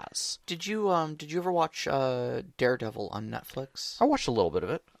has. Did you ever watch Daredevil on Netflix? I watched a little bit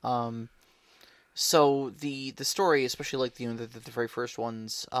of it. So the story, especially the very first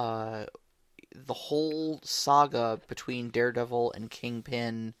ones, the whole saga between Daredevil and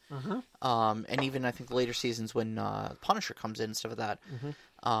Kingpin, and even I think the later seasons when Punisher comes in and stuff like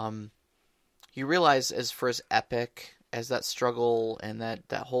that, you realize as epic as that struggle and that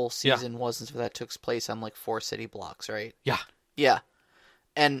whole season was and stuff that took place on 4 city blocks, right? Yeah. Yeah.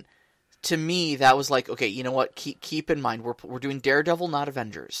 And to me, that was okay, you know what? Keep in mind, we're doing Daredevil, not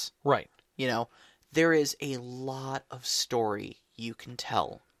Avengers. Right. There is a lot of story you can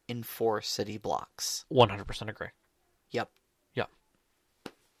tell in 4 city blocks. 100% agree. Yep. Yep.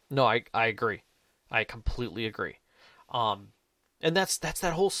 No, I agree. I completely agree. And that's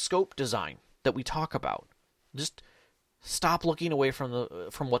that whole scope design that we talk about. Just stop looking away from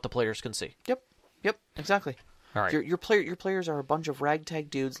what the players can see. Yep. Exactly. All right. Your players are a bunch of ragtag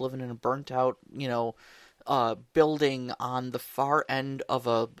dudes living in a burnt out, building on the far end of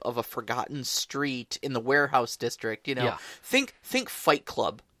a forgotten street in the warehouse district. Yeah. Think Fight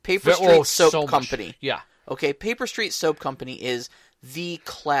Club, Paper Street Soap Company. Much. Yeah. Okay, Paper Street Soap Company is the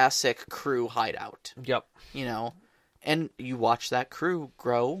classic crew hideout. Yep. And you watch that crew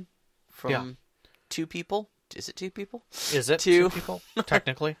grow from 2 people. Is it 2 people? Is it 2 people?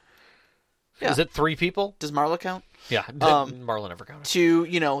 Technically. Yeah. Is it 3 people? Does Marla count? Yeah. Marla never counted. To,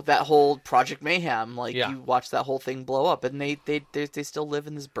 that whole Project Mayhem. You watch that whole thing blow up, and they still live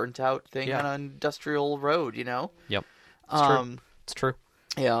in this burnt out thing on an industrial road, Yep. It's true. It's true.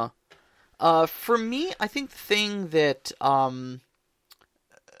 Yeah. For me, I think the thing that I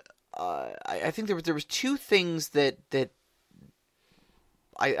think there was 2 things that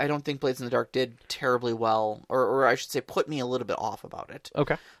I don't think Blades in the Dark did terribly well, or I should say put me a little bit off about it.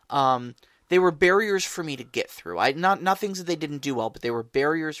 Okay. They were barriers for me to get through. Not things that they didn't do well, but they were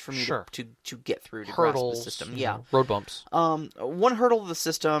barriers for me to get through, to hurdles, grasp the system. Yeah. Road bumps. One hurdle of the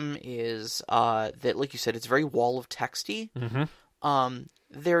system is that, like you said, it's very wall of texty. Mm-hmm.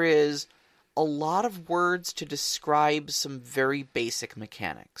 There is a lot of words to describe some very basic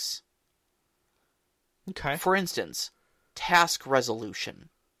mechanics. Okay. For instance, task resolution.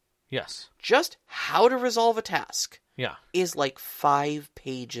 Yes. Just how to resolve a task. Yeah. Is 5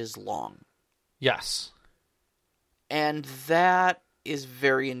 pages long. Yes. And that is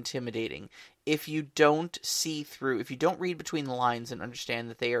very intimidating. if you don't read between the lines and understand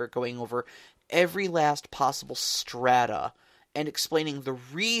that they are going over every last possible strata and explaining the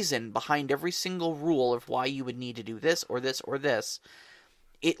reason behind every single rule of why you would need to do this or this or this,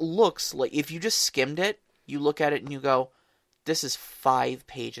 it looks like, if you just skimmed it, you look at it and you go, this is 5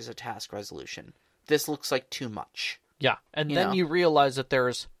 pages of task resolution. This looks like too much. Yeah, and then you realize that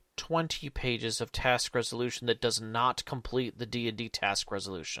there's 20 pages of task resolution that does not complete the D&D task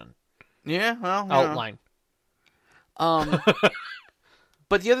resolution. Yeah, well, outline.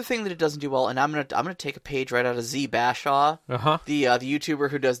 But the other thing that it doesn't do well, and I'm gonna take a page right out of Z Bashaw, the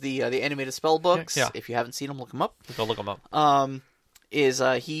YouTuber who does the animated spell books. Yeah. If you haven't seen him, look him up. Go look him up.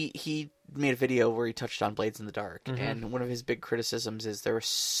 He made a video where he touched on Blades in the Dark, and one of his big criticisms is there are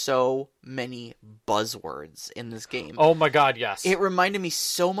so many buzzwords in this game. Oh my god, yes. It reminded me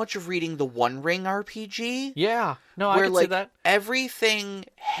so much of reading the One Ring RPG. Yeah, no, I can see that. Everything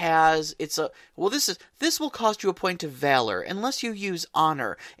has this will cost you a point of valor unless you use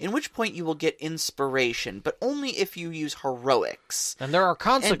honor, in which point you will get inspiration, but only if you use heroics. And there are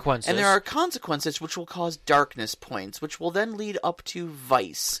consequences. And there are consequences which will cause darkness points, which will then lead up to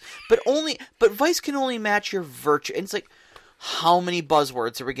vice. But vice can only match your virtue. And it's like, how many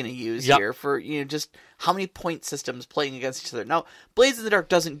buzzwords are we going to use here for, just how many point systems playing against each other? Now, Blades in the Dark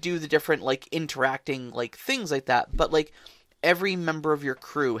doesn't do the different, interacting, things like that, but, every member of your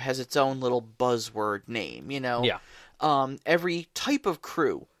crew has its own little buzzword name, Yeah. Every type of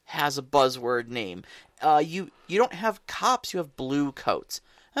crew has a buzzword name. You don't have cops, you have blue coats.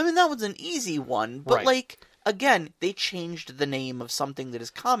 I mean, that was an easy one, but, right. Again, they changed the name of something that is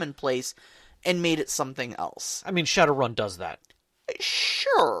commonplace and made it something else. I mean, Shadowrun does that.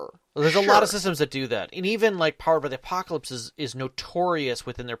 Sure. There's a lot of systems that do that. And even, Powered by the Apocalypse is notorious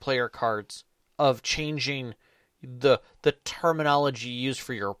within their player cards of changing the terminology used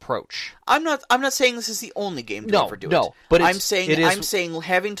for your approach. I'm not saying this is the only game to ever do it. No, but I'm saying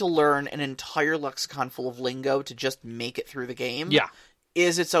having to learn an entire lexicon full of lingo to just make it through the game. Yeah.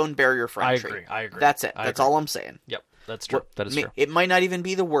 Is its own barrier for entry. I agree. That's it. That's all I'm saying. Yep, that's true. That is true. It might not even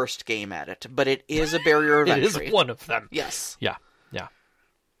be the worst game at it, but it is a barrier of entry. It is one of them. Yes. Yeah.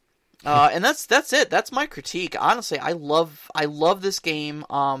 And that's it. That's my critique. Honestly, I love this game.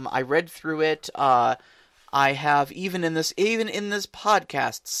 I read through it. I have even in this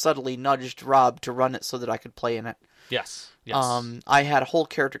podcast subtly nudged Rob to run it so that I could play in it. Yes. I had a whole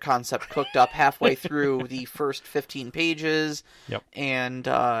character concept cooked up halfway through the first 15 pages. Yep. And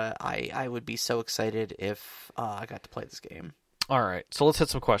I would be so excited if I got to play this game. All right, so let's hit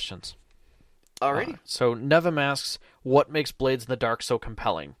some questions. Alrighty. So Nevim asks, what makes Blades in the Dark so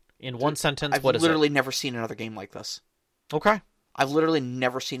compelling? In one sentence, what is it? I've literally never seen another game like this. Okay. I've literally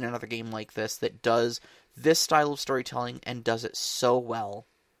never seen another game like this that does this style of storytelling and does it so well.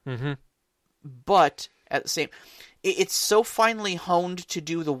 Mm-hmm. But at the same... It's so finely honed to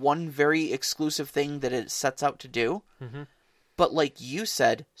do the one very exclusive thing that it sets out to do. Mm-hmm. But like you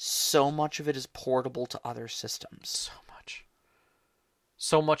said, so much of it is portable to other systems.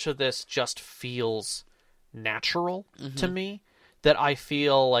 So much of this just feels natural to me that I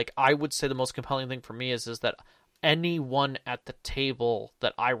feel like I would say the most compelling thing for me is that anyone at the table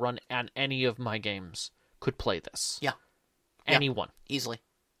that I run on any of my games could play this. Yeah. Anyone. Easily.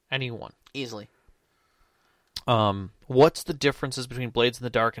 Anyone. Easily. What's the differences between Blades in the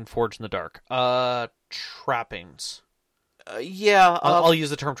Dark and Forged in the Dark? Trappings. I'll use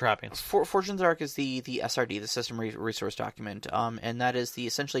the term trappings. Forged in the Dark is the SRD, the System Resource Document, and that is the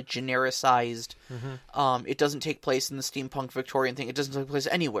essentially genericized. It doesn't take place in the steampunk Victorian thing. It doesn't take place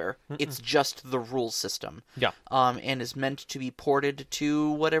anywhere. It's just the rule system. Yeah. And is meant to be ported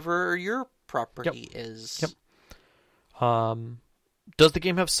to whatever your property is. Yep. Does the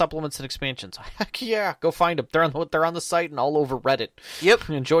game have supplements and expansions? Heck yeah, go find them. They're on the site and all over Reddit. Yep.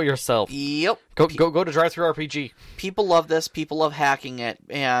 Enjoy yourself. Yep. Go to DriveThruRPG. People love this. People love hacking it,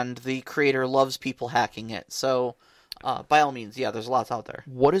 and the creator loves people hacking it. So, by all means, there's lots out there.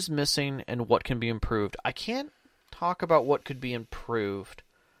 What is missing and what can be improved? I can't talk about what could be improved,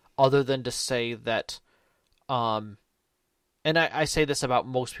 other than to say that, and I say this about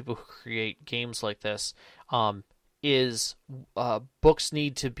most people who create games like this. Is books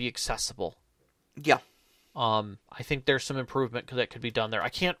need to be accessible. Yeah. I think there's some improvement that could be done there. I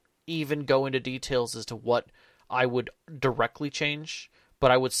can't even go into details as to what I would directly change,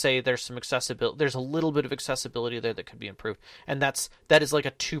 but I would say there's some accessibility. There's a little bit of accessibility there that could be improved, and that is like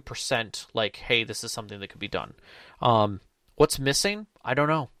a 2%. Like, hey, this is something that could be done. What's missing? I don't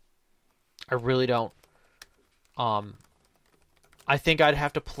know. I really don't. I think I'd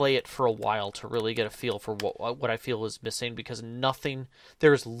have to play it for a while to really get a feel for what I feel is missing, because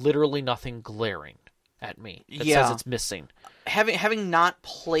there's literally nothing glaring at me that says it's missing. Having not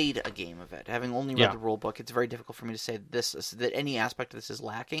played a game of it, having only read Yeah. the rule book, it's very difficult for me to say that any aspect of this is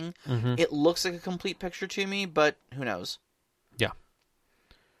lacking. Mm-hmm. It looks like a complete picture to me, but who knows? Yeah.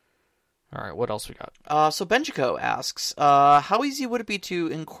 All right, what else we got? So Benjico asks, how easy would it be to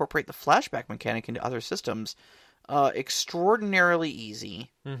incorporate the flashback mechanic into other systems? Extraordinarily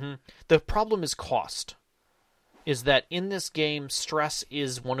easy. Mm-hmm. The problem is cost. Is that in this game, stress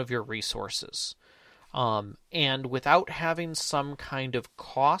is one of your resources. And without having some kind of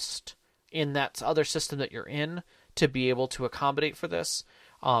cost in that other system that you're in to be able to accommodate for this,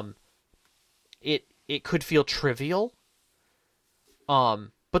 it could feel trivial.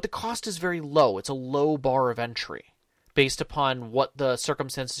 But the cost is very low. It's a low bar of entry based upon what the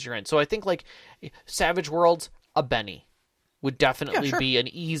circumstances you're in. So I think like Savage Worlds, a Benny would definitely be an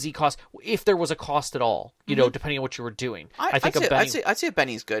easy cost if there was a cost at all, you know, depending on what you were doing. I'd say a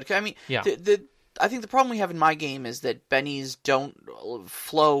Benny's good. I mean, I think the problem we have in my game is that Bennies don't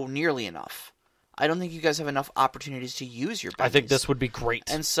flow nearly enough. I don't think you guys have enough opportunities to use your Bennies. I think this would be great.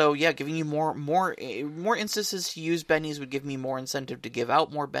 And so, yeah, giving you more instances to use Bennies would give me more incentive to give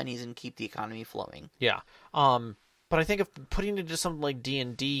out more Bennies and keep the economy flowing. Yeah. But I think if putting it into something like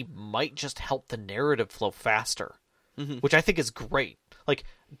D&D might just help the narrative flow faster, which I think is great. Like,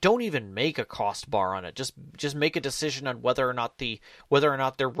 don't even make a cost bar on it. Just make a decision on whether or not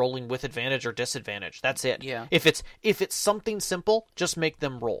they're rolling with advantage or disadvantage. That's it. Yeah. If it's something simple, just make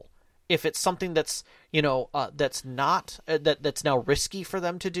them roll. If it's something that's that's not that's now risky for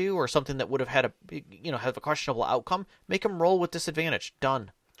them to do, or something that would have had have a questionable outcome, make them roll with disadvantage.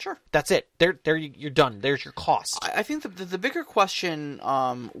 Done. Sure. That's it. There you're done. There's your cost. I think the bigger question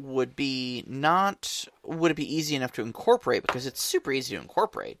would be not would it be easy enough to incorporate, because it's super easy to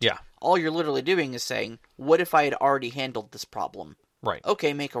incorporate. Yeah. All All you're literally doing is saying, what if I had already handled this problem? Right.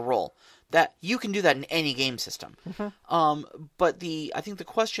 Okay, make a roll. That you can do that in any game system. But I think the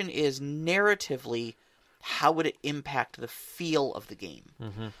question is narratively, how would it impact the feel of the game?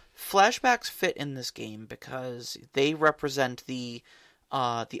 Flashbacks fit in this game because they represent the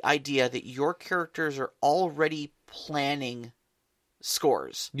idea that your characters are already planning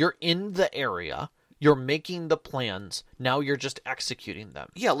scores. You're in the area. You're making the plans. Now you're just executing them.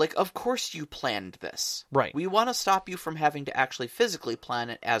 Yeah, like, of course you planned this. Right. We want to stop you from having to actually physically plan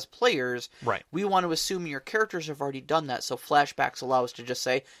it as players. Right. We want to assume your characters have already done that, so flashbacks allow us to just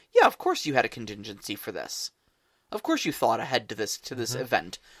say, yeah, of course you had a contingency for this. Of course you thought ahead to this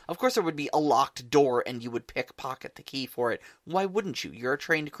event. Of course there would be a locked door and you would pickpocket the key for it. Why wouldn't you? You're a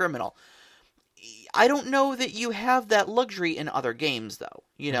trained criminal. I don't know that you have that luxury in other games, though.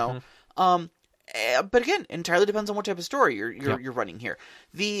 You know? But again, entirely depends on what type of story you're running here.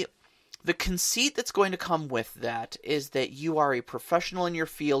 The conceit that's going to come with that is that you are a professional in your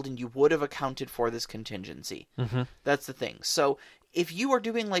field and you would have accounted for this contingency. That's the thing. So if you are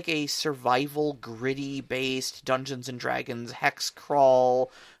doing like a survival, gritty-based Dungeons & Dragons, hex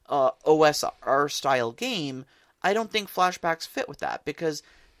crawl, OSR-style game, I don't think flashbacks fit with that, because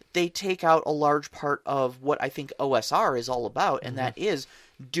they take out a large part of what I think OSR is all about, and that is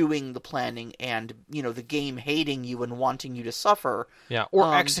doing the planning and, the game hating you and wanting you to suffer. Yeah,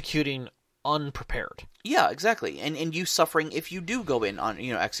 or executing unprepared. Yeah, exactly. And you suffering if you do go in on,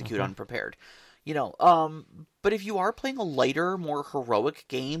 execute unprepared. But if you are playing a lighter, more heroic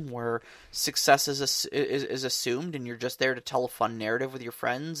game where success is assumed and you're just there to tell a fun narrative with your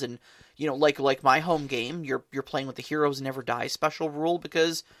friends, and like my home game, you're playing with the heroes never die special rule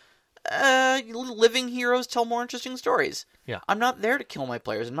because living heroes tell more interesting stories. Yeah. I'm not there to kill my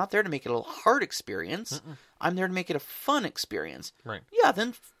players. I'm not there to make it a hard experience. I'm there to make it a fun experience. Right. Yeah,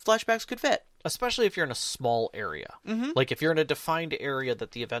 then flashbacks could fit. Especially if you're in a small area. Like if you're in a defined area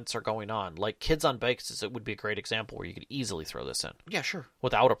that the events are going on. Like Kids on Bikes, it would be a great example where you could easily throw this in. Yeah, sure.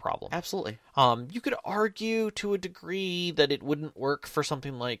 Without a problem. Absolutely. You could argue to a degree that it wouldn't work for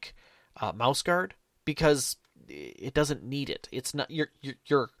something like Mouse Guard, because it doesn't need it. It's not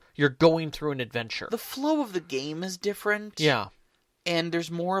you're going through an adventure. The flow of the game is different. Yeah. And there's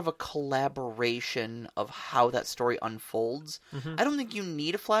more of a collaboration of how that story unfolds. I don't think you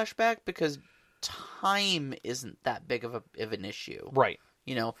need a flashback because time isn't that big of an issue. Right.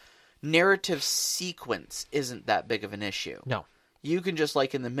 Narrative sequence isn't that big of an issue. No. You can just,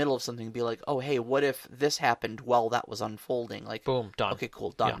 like, in the middle of something be like, oh, hey, what if this happened while that was unfolding? Like, boom, done. Okay, cool,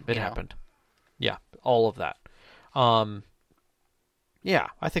 done. Yeah, it happened. Yeah, all of that. Yeah,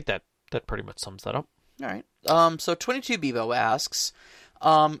 I think that pretty much sums that up. All right. So 22 Bebo asks,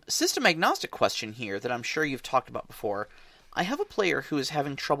 system agnostic question here that I'm sure you've talked about before. I have a player who is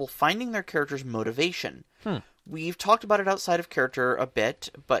having trouble finding their character's motivation. We've talked about it outside of character a bit,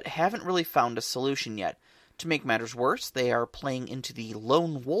 but haven't really found a solution yet. To make matters worse, they are playing into the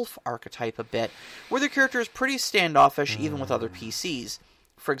lone wolf archetype a bit, where their character is pretty standoffish even with other PCs.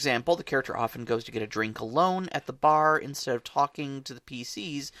 For example, the character often goes to get a drink alone at the bar instead of talking to the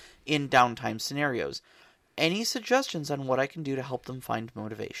PCs in downtime scenarios. Any suggestions on what I can do to help them find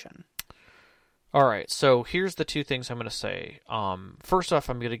motivation? All right, so here's the two things I'm going to say. First off,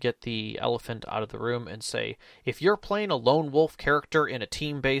 I'm going to get the elephant out of the room and say, if you're playing a lone wolf character in a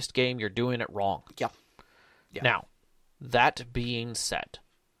team-based game, you're doing it wrong. Yeah. Now, that being said,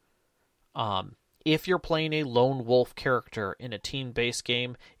 if you're playing a lone wolf character in a team-based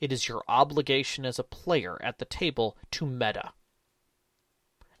game, it is your obligation as a player at the table to meta.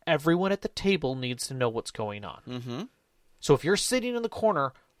 Everyone at the table needs to know what's going on. Mm-hmm. So if you're sitting in the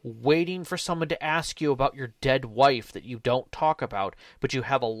corner waiting for someone to ask you about your dead wife that you don't talk about, but you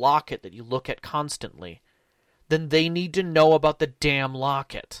have a locket that you look at constantly, then they need to know about the damn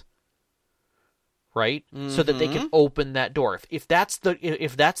locket. Right? So that they can open that door. If that's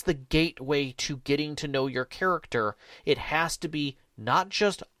the gateway to getting to know your character, it has to be not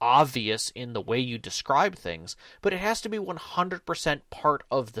just obvious in the way you describe things, but it has to be 100% part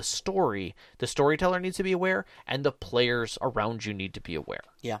of the story. The storyteller needs to be aware, and the players around you need to be aware.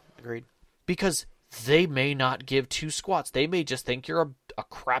 Yeah, agreed. Because they may not give two squats. They may just think you're a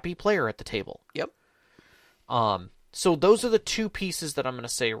crappy player at the table. Yep. So those are the two pieces that I'm going to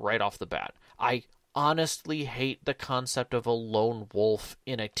say right off the bat. I honestly hate the concept of a lone wolf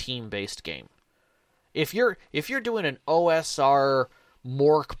in a team-based game. If you're doing an OSR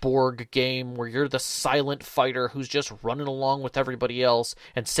Morkborg game where you're the silent fighter who's just running along with everybody else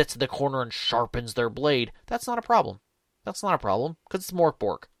and sits in the corner and sharpens their blade, that's not a problem. That's not a problem, because it's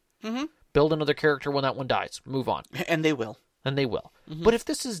Morkborg. Mm-hmm. Build another character when that one dies. Move on. And they will. And they will. Mm-hmm. But if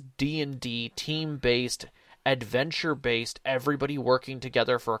this is D&D, team-based, adventure-based, everybody working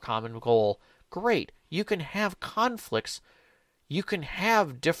together for a common goal, great. You can have conflicts. You can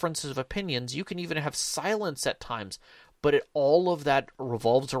have differences of opinions. You can even have silence at times. But all of that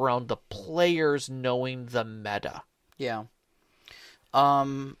revolves around the players knowing the meta. Yeah.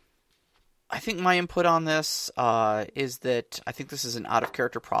 I think my input on this is that I think this is an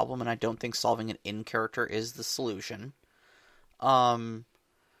out-of-character problem, and I don't think solving it in-character is the solution.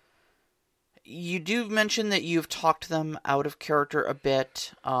 You do mention that you've talked them out of character a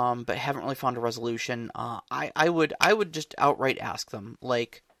bit, but haven't really found a resolution. I would just outright ask them,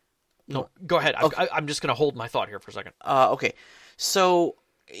 like... No, go ahead. Okay. I'm just going to hold my thought here for a second. Okay. So,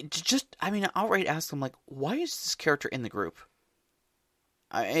 outright ask them, like, why is this character in the group?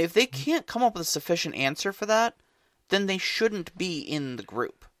 If they can't come up with a sufficient answer for that, then they shouldn't be in the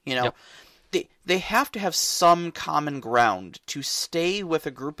group, you know? Yep. They have to have some common ground to stay with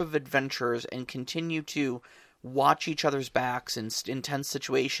a group of adventurers and continue to watch each other's backs in intense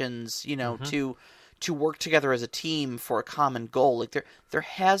situations, you know, to work together as a team for a common goal. Like there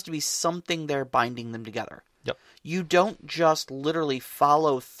has to be something there binding them together. Yep. You don't just literally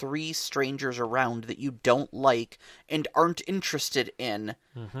follow three strangers around that you don't like and aren't interested in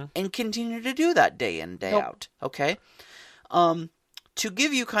and continue to do that day in, day out. Okay? To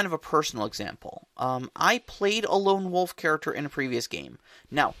give you kind of a personal example, I played a lone wolf character in a previous game.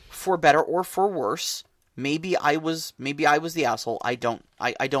 Now, for better or for worse, maybe I was the asshole. I don't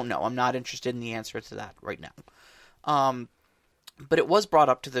know. I'm not interested in the answer to that right now. But it was brought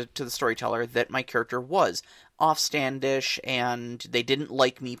up to the storyteller that my character was offstandish and they didn't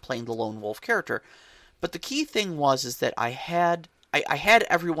like me playing the lone wolf character. But the key thing is that I had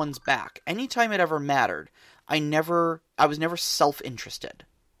everyone's back. Anytime it ever mattered, I was never self-interested.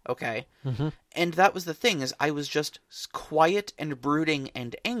 Okay? Mm-hmm. And that was the thing, is I was just quiet and brooding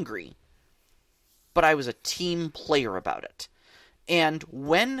and angry. But I was a team player about it. And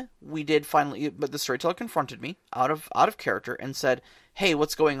when we did finally, but the storyteller confronted me out of character and said, "Hey,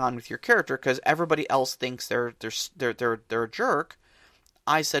 what's going on with your character? Because everybody else thinks they're a jerk."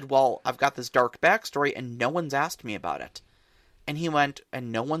 I said, "Well, I've got this dark backstory, and no one's asked me about it." And he went,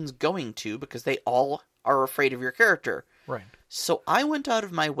 "And no one's going to, because they all are afraid of your character." Right. So I went out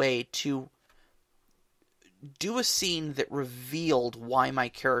of my way to do a scene that revealed why my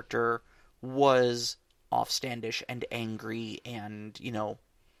character was offstandish and angry and, you know,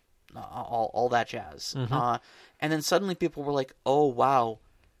 all that jazz. And then suddenly people were like, "Oh, wow,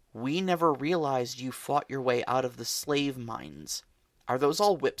 we never realized you fought your way out of the slave mines. Are those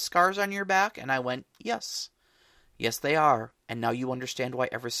all whip scars on your back?" And I went, "Yes. Yes, they are. And now you understand why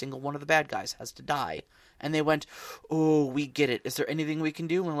every single one of the bad guys has to die. and they went, "Oh, we get it. Is there anything we can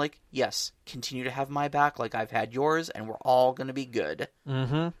do?" And we're like, "Yes, continue to have my back like I've had yours, and we're all going to be good."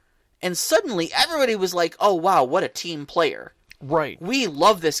 Mm-hmm. And suddenly, everybody was like, "Oh, wow, what a team player. Right. We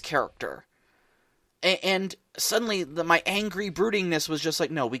love this character." And suddenly, my angry broodingness was just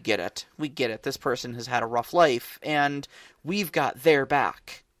like, "No, we get it. We get it. This person has had a rough life, and we've got their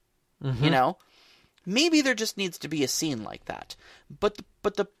back." Mm-hmm. You know? Maybe there just needs to be a scene like that. But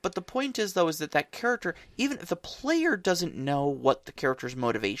the point is, though, is that character, even if the player doesn't know what the character's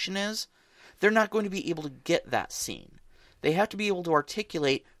motivation is, they're not going to be able to get that scene. They have to be able to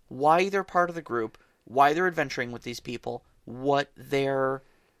articulate why they're part of the group, why they're adventuring with these people, what their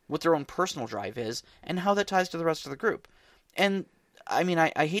own personal drive is, and how that ties to the rest of the group. And I mean,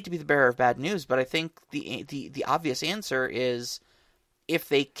 I hate to be the bearer of bad news, but I think the obvious answer is, if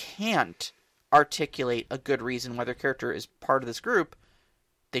they can't articulate a good reason why their character is part of this group,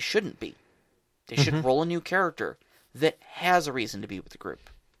 they shouldn't be. They should roll a new character that has a reason to be with the group.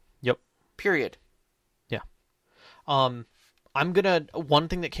 Yep. Period. Yeah. One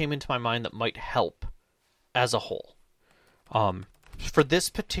thing that came into my mind that might help as a whole. For this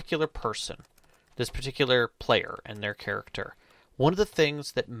particular person, this particular player and their character, one of the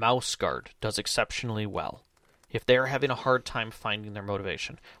things that Mouseguard does exceptionally well, if they're having a hard time finding their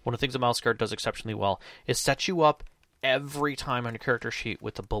motivation, one of the things that Mouseguard does exceptionally well is set you up every time on your character sheet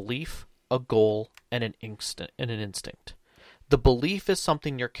with a belief, a goal, and an instinct. The belief is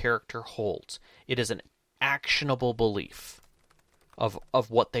something your character holds. It is an actionable belief of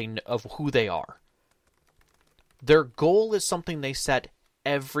who they are. Their goal is something they set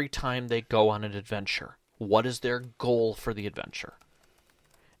every time they go on an adventure. What is their goal for the adventure?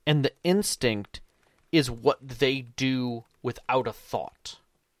 And the instinct is what they do without a thought.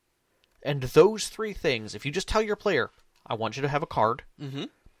 And those three things, if you just tell your player, I want you to have a card,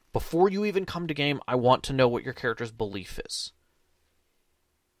 before you even come to game, I want to know what your character's belief is.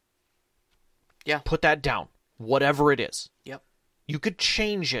 Yeah. Put that down, whatever it is. Yep. You could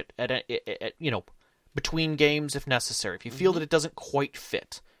change it at between games if necessary, if you feel that it doesn't quite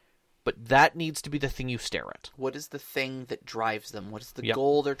fit. But that needs to be the thing you stare at. What is the thing that drives them? What is the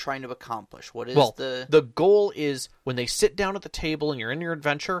goal they're trying to accomplish? What is the goal is, when they sit down at the table and you're in your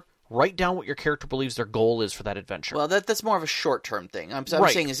adventure, write down what your character believes their goal is for that adventure. Well, that's more of a short-term thing. I'm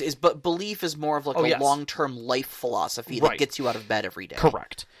saying but belief is more of like a long-term life philosophy that gets you out of bed every day.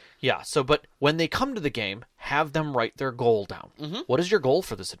 Correct. Yeah, but when they come to the game, have them write their goal down. What is your goal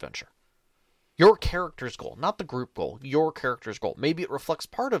for this adventure? Your character's goal, not the group goal. Your character's goal. Maybe it reflects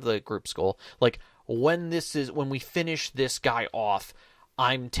part of the group's goal. Like, when we finish this guy off,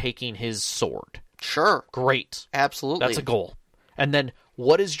 I'm taking his sword. Sure. Great. Absolutely. That's a goal. And then,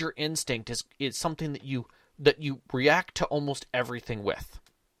 what is your instinct is something that you react to almost everything with.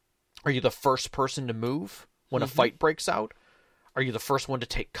 Are you the first person to move when a fight breaks out? Are you the first one to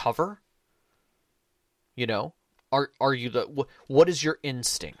take cover? You know? Are you what is your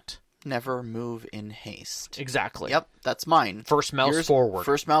instinct? Never move in haste. Exactly. Yep, that's mine. First mouse forward.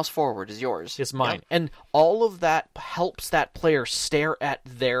 First mouse forward is yours. Is mine. Yep. And all of that helps that player stare at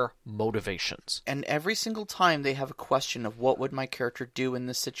their motivations. And every single time they have a question of what would my character do in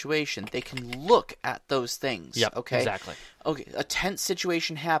this situation, they can look at those things. Yep, okay? Exactly. Okay, a tense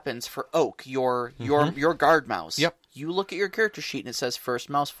situation happens for Oak, your guard mouse. Yep. You look at your character sheet and it says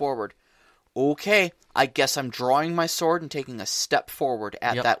first mouse forward. Okay, I guess I'm drawing my sword and taking a step forward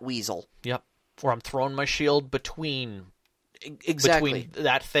at that weasel. Yep. Or I'm throwing my shield between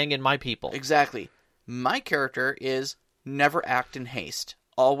that thing and my people. Exactly. My character is never act in haste.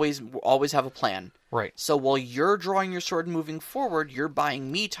 Always have a plan. Right. So while you're drawing your sword and moving forward, you're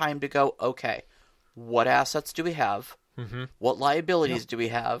buying me time to go, okay, what assets do we have? What liabilities do we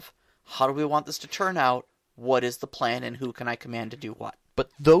have? How do we want this to turn out? What is the plan, and who can I command to do what? But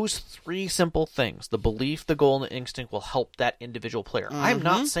those three simple things, the belief, the goal, and the instinct, will help that individual player. I'm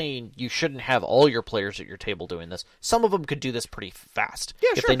not saying you shouldn't have all your players at your table doing this. Some of them could do this pretty fast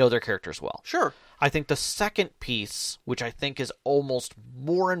if they know their characters well. Sure. I think the second piece, which I think is almost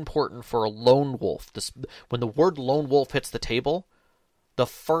more important for a lone wolf, when the word lone wolf hits the table, the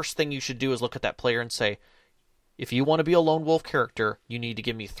first thing you should do is look at that player and say, if you want to be a lone wolf character, you need to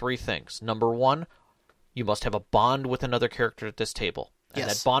give me three things. Number one, you must have a bond with another character at this table. And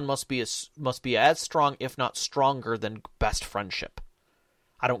that bond must be as strong, if not stronger, than best friendship.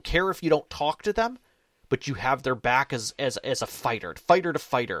 I don't care if you don't talk to them, but you have their back as a fighter to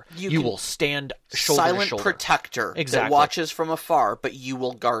fighter. You will stand shoulder to shoulder. Silent protector Exactly. that watches from afar, but you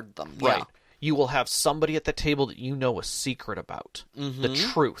will guard them. Right. Yeah. You will have somebody at the table that you know a secret about. The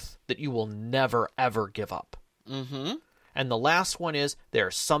truth that you will never, ever give up. And the last one is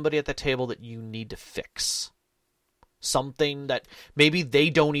there's somebody at the table that you need to fix. Something that maybe they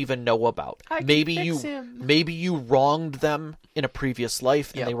don't even know about. Maybe you wronged them in a previous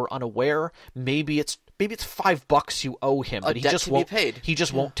life and they were unaware. Maybe it's $5 you owe him, but he just won't pay. He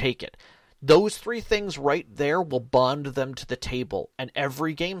just won't take it. Those 3 things right there will bond them to the table, and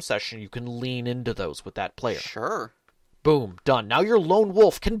every game session you can lean into those with that player. Sure. Boom, done. Now your lone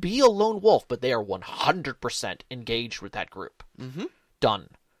wolf can be a lone wolf, but they are 100% engaged with that group. Mm-hmm. Done.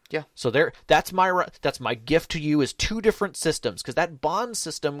 Yeah. So that's my gift to you is 2 different systems, because that bond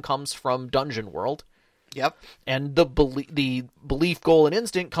system comes from Dungeon World. Yep. And the belief, goal, and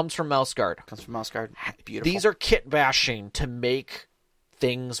instinct comes from Mouse Guard. Beautiful. These are kit bashing to make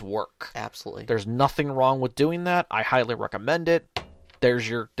things work. Absolutely. There's nothing wrong with doing that. I highly recommend it. There's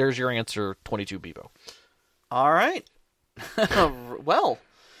your answer, 22 Bebo. All right. Well,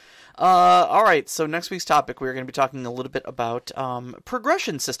 all right. So next week's topic, we're going to be talking a little bit about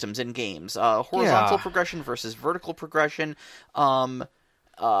progression systems in games, horizontal progression versus vertical progression, and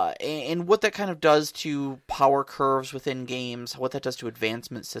what that kind of does to power curves within games, what that does to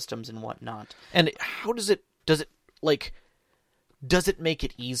advancement systems and whatnot. And how does it make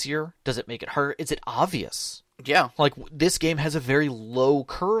it easier? Does it make it harder? Is it obvious? Yeah. Like, this game has a very low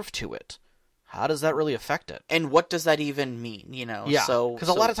curve to it. How does that really affect it? And what does that even mean, Yeah, because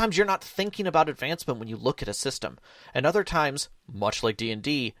a lot of times you're not thinking about advancement when you look at a system. And other times, much like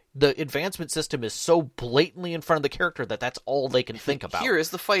D&D, the advancement system is so blatantly in front of the character that that's all they can think about. Here is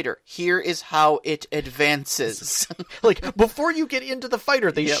the fighter. Here is how it advances. Like, before you get into the fighter,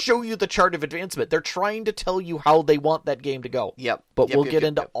 they show you the chart of advancement. They're trying to tell you how they want that game to go. Yep. But we'll get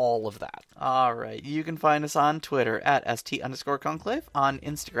into all of that. All right. You can find us on Twitter at @ST_Conclave, on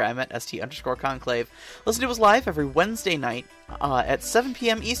Instagram at @ST_Conclave. Listen to us live every Wednesday night at 7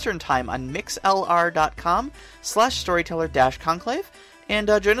 p.m. Eastern Time on mixlr.com/storyteller-conclave. And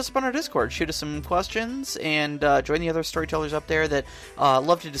join us up on our Discord. Shoot us some questions, and join the other storytellers up there that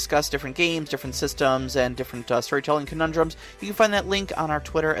love to discuss different games, different systems, and different storytelling conundrums. You can find that link on our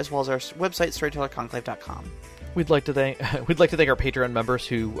Twitter as well as our website, storytellerconclave.com. We'd like to thank our Patreon members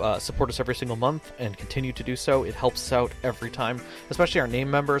who support us every single month and continue to do so. It helps us out every time, especially our name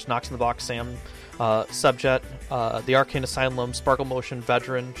members: Knox in the Box, Sam, Subjet, the Arcane Asylum, Sparkle Motion,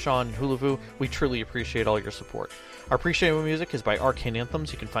 Veteran, Sean, and Hulavu. We truly appreciate all your support. Our pre-show music is by Arcane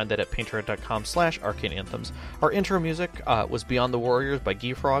Anthems. You can find that at painterhead.com/arcaneanthems. Our intro music was Beyond the Warriors by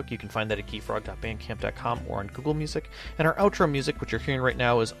Geefrog. You can find that at geefrog.bandcamp.com or on Google Music. And our outro music, which you're hearing right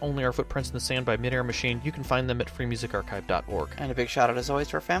now, is Only Our Footprints in the Sand by Midair Machine. You can find them at freemusicarchive.org. And a big shout out, as always,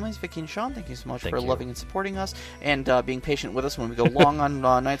 to our families, Vicky and Sean. Thank you so much for loving and supporting us, and being patient with us when we go long on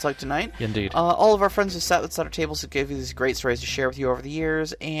nights like tonight. Indeed. All of our friends who sat at our tables, who gave you these great stories to share with you over the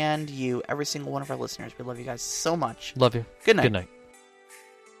years, and you, every single one of our listeners. We love you guys so much. Love you. Good night. Good night.